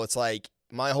that? Well, it's like,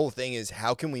 my whole thing is,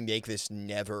 how can we make this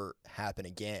never happen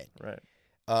again? Right.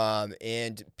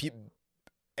 And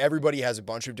everybody has a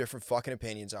bunch of different fucking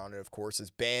opinions on it, of course.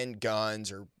 It's ban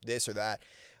guns or this or that.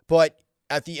 But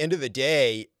at the end of the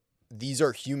day, these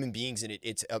are human beings, and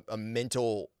it's a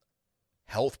mental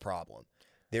health problem.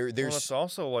 There's it's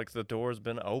also like the door's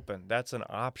been open. That's an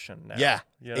option now. Yeah,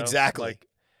 exactly.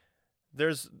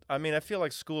 Like, I feel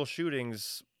like school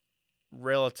shootings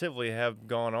relatively have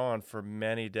gone on for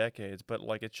many decades, but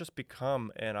like it's just become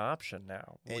an option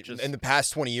now. In the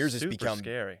past 20 years, it's become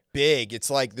scary. Big. It's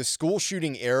like the school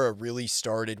shooting era really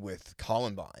started with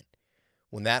Columbine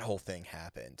when that whole thing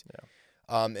happened. Yeah.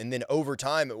 And then over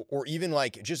time, or even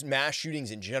like just mass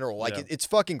shootings in general, like it's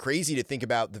fucking crazy to think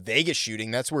about the Vegas shooting.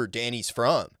 That's where Danny's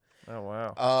from. Oh,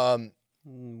 wow.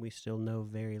 We still know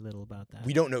very little about that.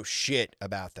 We don't know shit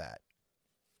about that.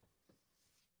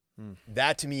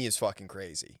 That to me is fucking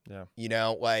crazy. Yeah.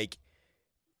 Like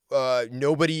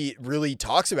nobody really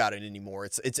talks about it anymore.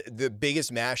 It's the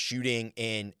biggest mass shooting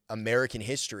in American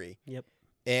history. Yep.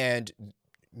 And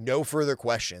no further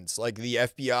questions. Like the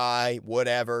FBI,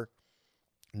 whatever,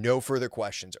 no further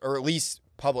questions, or at least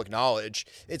public knowledge.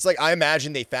 It's like, I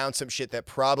imagine they found some shit that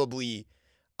probably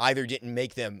either didn't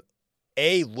make them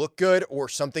look good or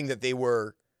something that they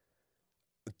were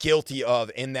guilty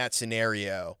of in that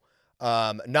scenario.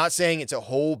 Not saying it's a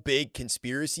whole big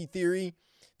conspiracy theory.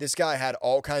 This guy had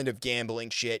all kind of gambling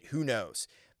shit. Who knows?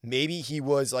 Maybe he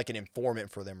was like an informant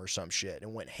for them or some shit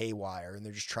and went haywire, and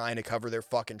they're just trying to cover their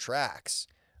fucking tracks.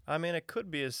 I mean, it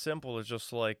could be as simple as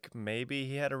just like maybe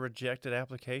he had a rejected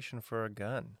application for a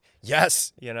gun.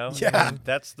 Yes. Yeah. I mean,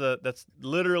 that's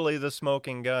literally the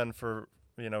smoking gun for,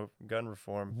 gun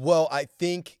reform. Well, I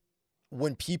think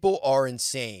when people are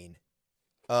insane,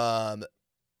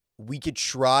 we could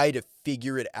try to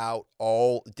figure it out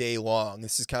all day long.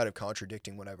 This is kind of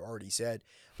contradicting what I've already said.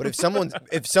 But if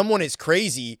someone is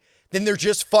crazy, then they're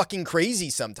just fucking crazy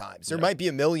sometimes. There might be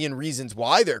a million reasons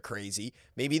why they're crazy.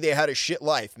 Maybe they had a shit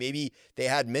life. Maybe they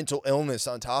had mental illness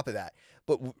on top of that.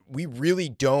 But we really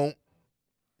don't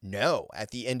know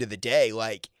at the end of the day.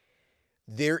 Like,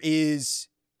 there is...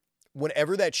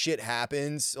 Whenever that shit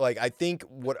happens, like, I think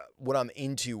what I'm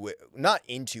not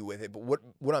into with it, but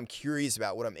what I'm curious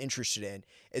about, what I'm interested in,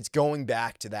 it's going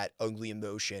back to that ugly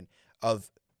emotion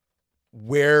of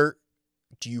where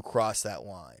do you cross that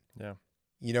line? Yeah.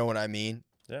 You know what I mean?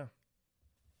 Yeah.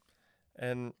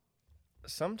 And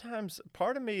sometimes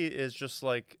part of me is just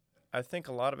like, I think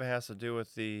a lot of it has to do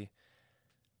with the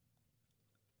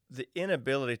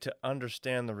inability to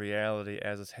understand the reality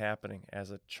as it's happening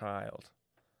as a child.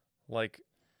 Like,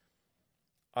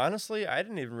 honestly, I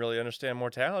didn't even really understand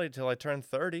mortality until I turned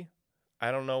 30. I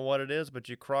don't know what it is, but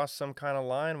you cross some kind of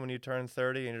line when you turn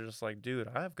 30 and you're just like, dude,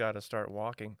 I've got to start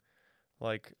walking.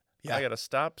 Like, I got to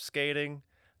stop skating.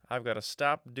 I've got to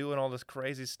stop doing all this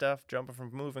crazy stuff, jumping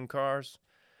from moving cars.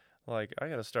 Like, I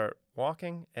got to start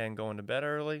walking and going to bed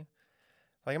early.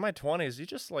 Like, in my 20s, you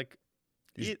just like,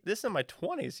 this in my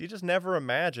 20s, you just never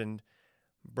imagined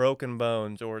broken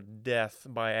bones or death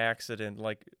by accident.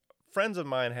 Like, friends of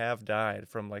mine have died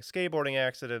from like skateboarding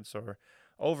accidents or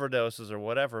overdoses or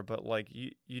whatever, but like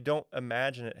you don't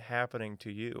imagine it happening to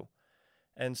you.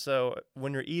 And so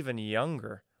when you're even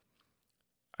younger,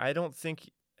 I don't think,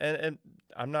 and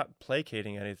I'm not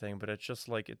placating anything, but it's just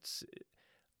like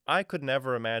I could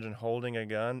never imagine holding a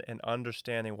gun and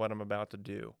understanding what I'm about to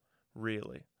do,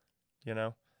 really, you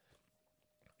know?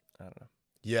 I don't know.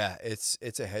 Yeah,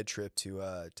 it's a head trip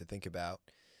to think about.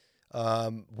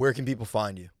 Where can people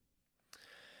find you?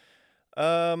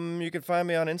 You can find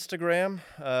me on Instagram.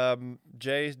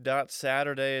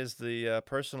 J.Saturday is the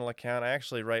personal account. I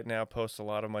actually right now post a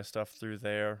lot of my stuff through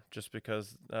there just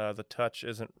because the touch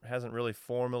hasn't really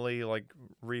formally like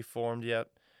reformed yet.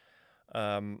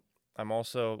 I'm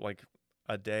also like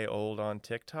a day old on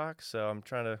TikTok, so I'm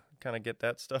trying to kind of get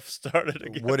that stuff started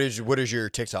again. What is your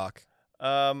TikTok?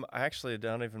 I actually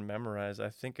don't even memorize. I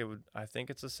think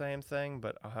it's the same thing,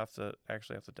 but I'll have to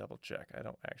double check. I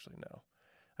don't actually know.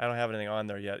 I don't have anything on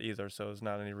there yet either, so there's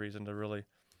not any reason to really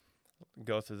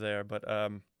go through there. But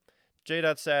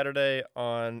J.Saturday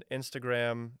on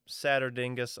Instagram,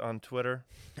 Satterdingus on Twitter.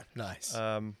 Nice.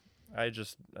 I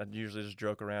usually just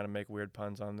joke around and make weird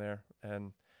puns on there,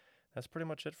 and that's pretty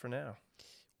much it for now.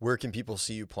 Where can people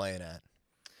see you playing at?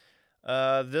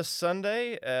 This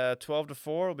Sunday, 12 to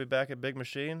 4, we'll be back at Big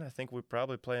Machine. I think we're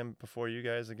probably playing before you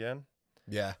guys again.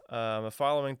 Yeah. The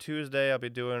following Tuesday, I'll be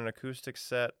doing an acoustic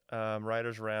set,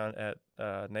 Writers Round at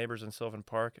Neighbors in Sylvan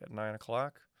Park at 9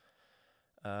 o'clock.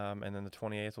 And then the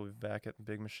 28th, we'll be back at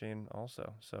Big Machine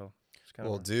also. So it's kind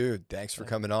of dude, thanks for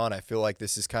coming on. I feel like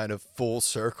this is kind of full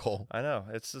circle. I know.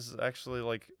 This is actually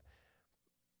like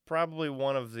probably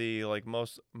one of the like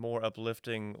more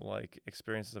uplifting like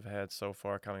experiences I've had so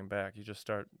far coming back. You just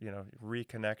start,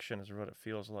 reconnection is what it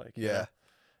feels like. Yeah. You know?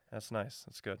 That's nice.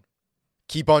 That's good.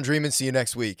 Keep on dreaming. See you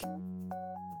next week.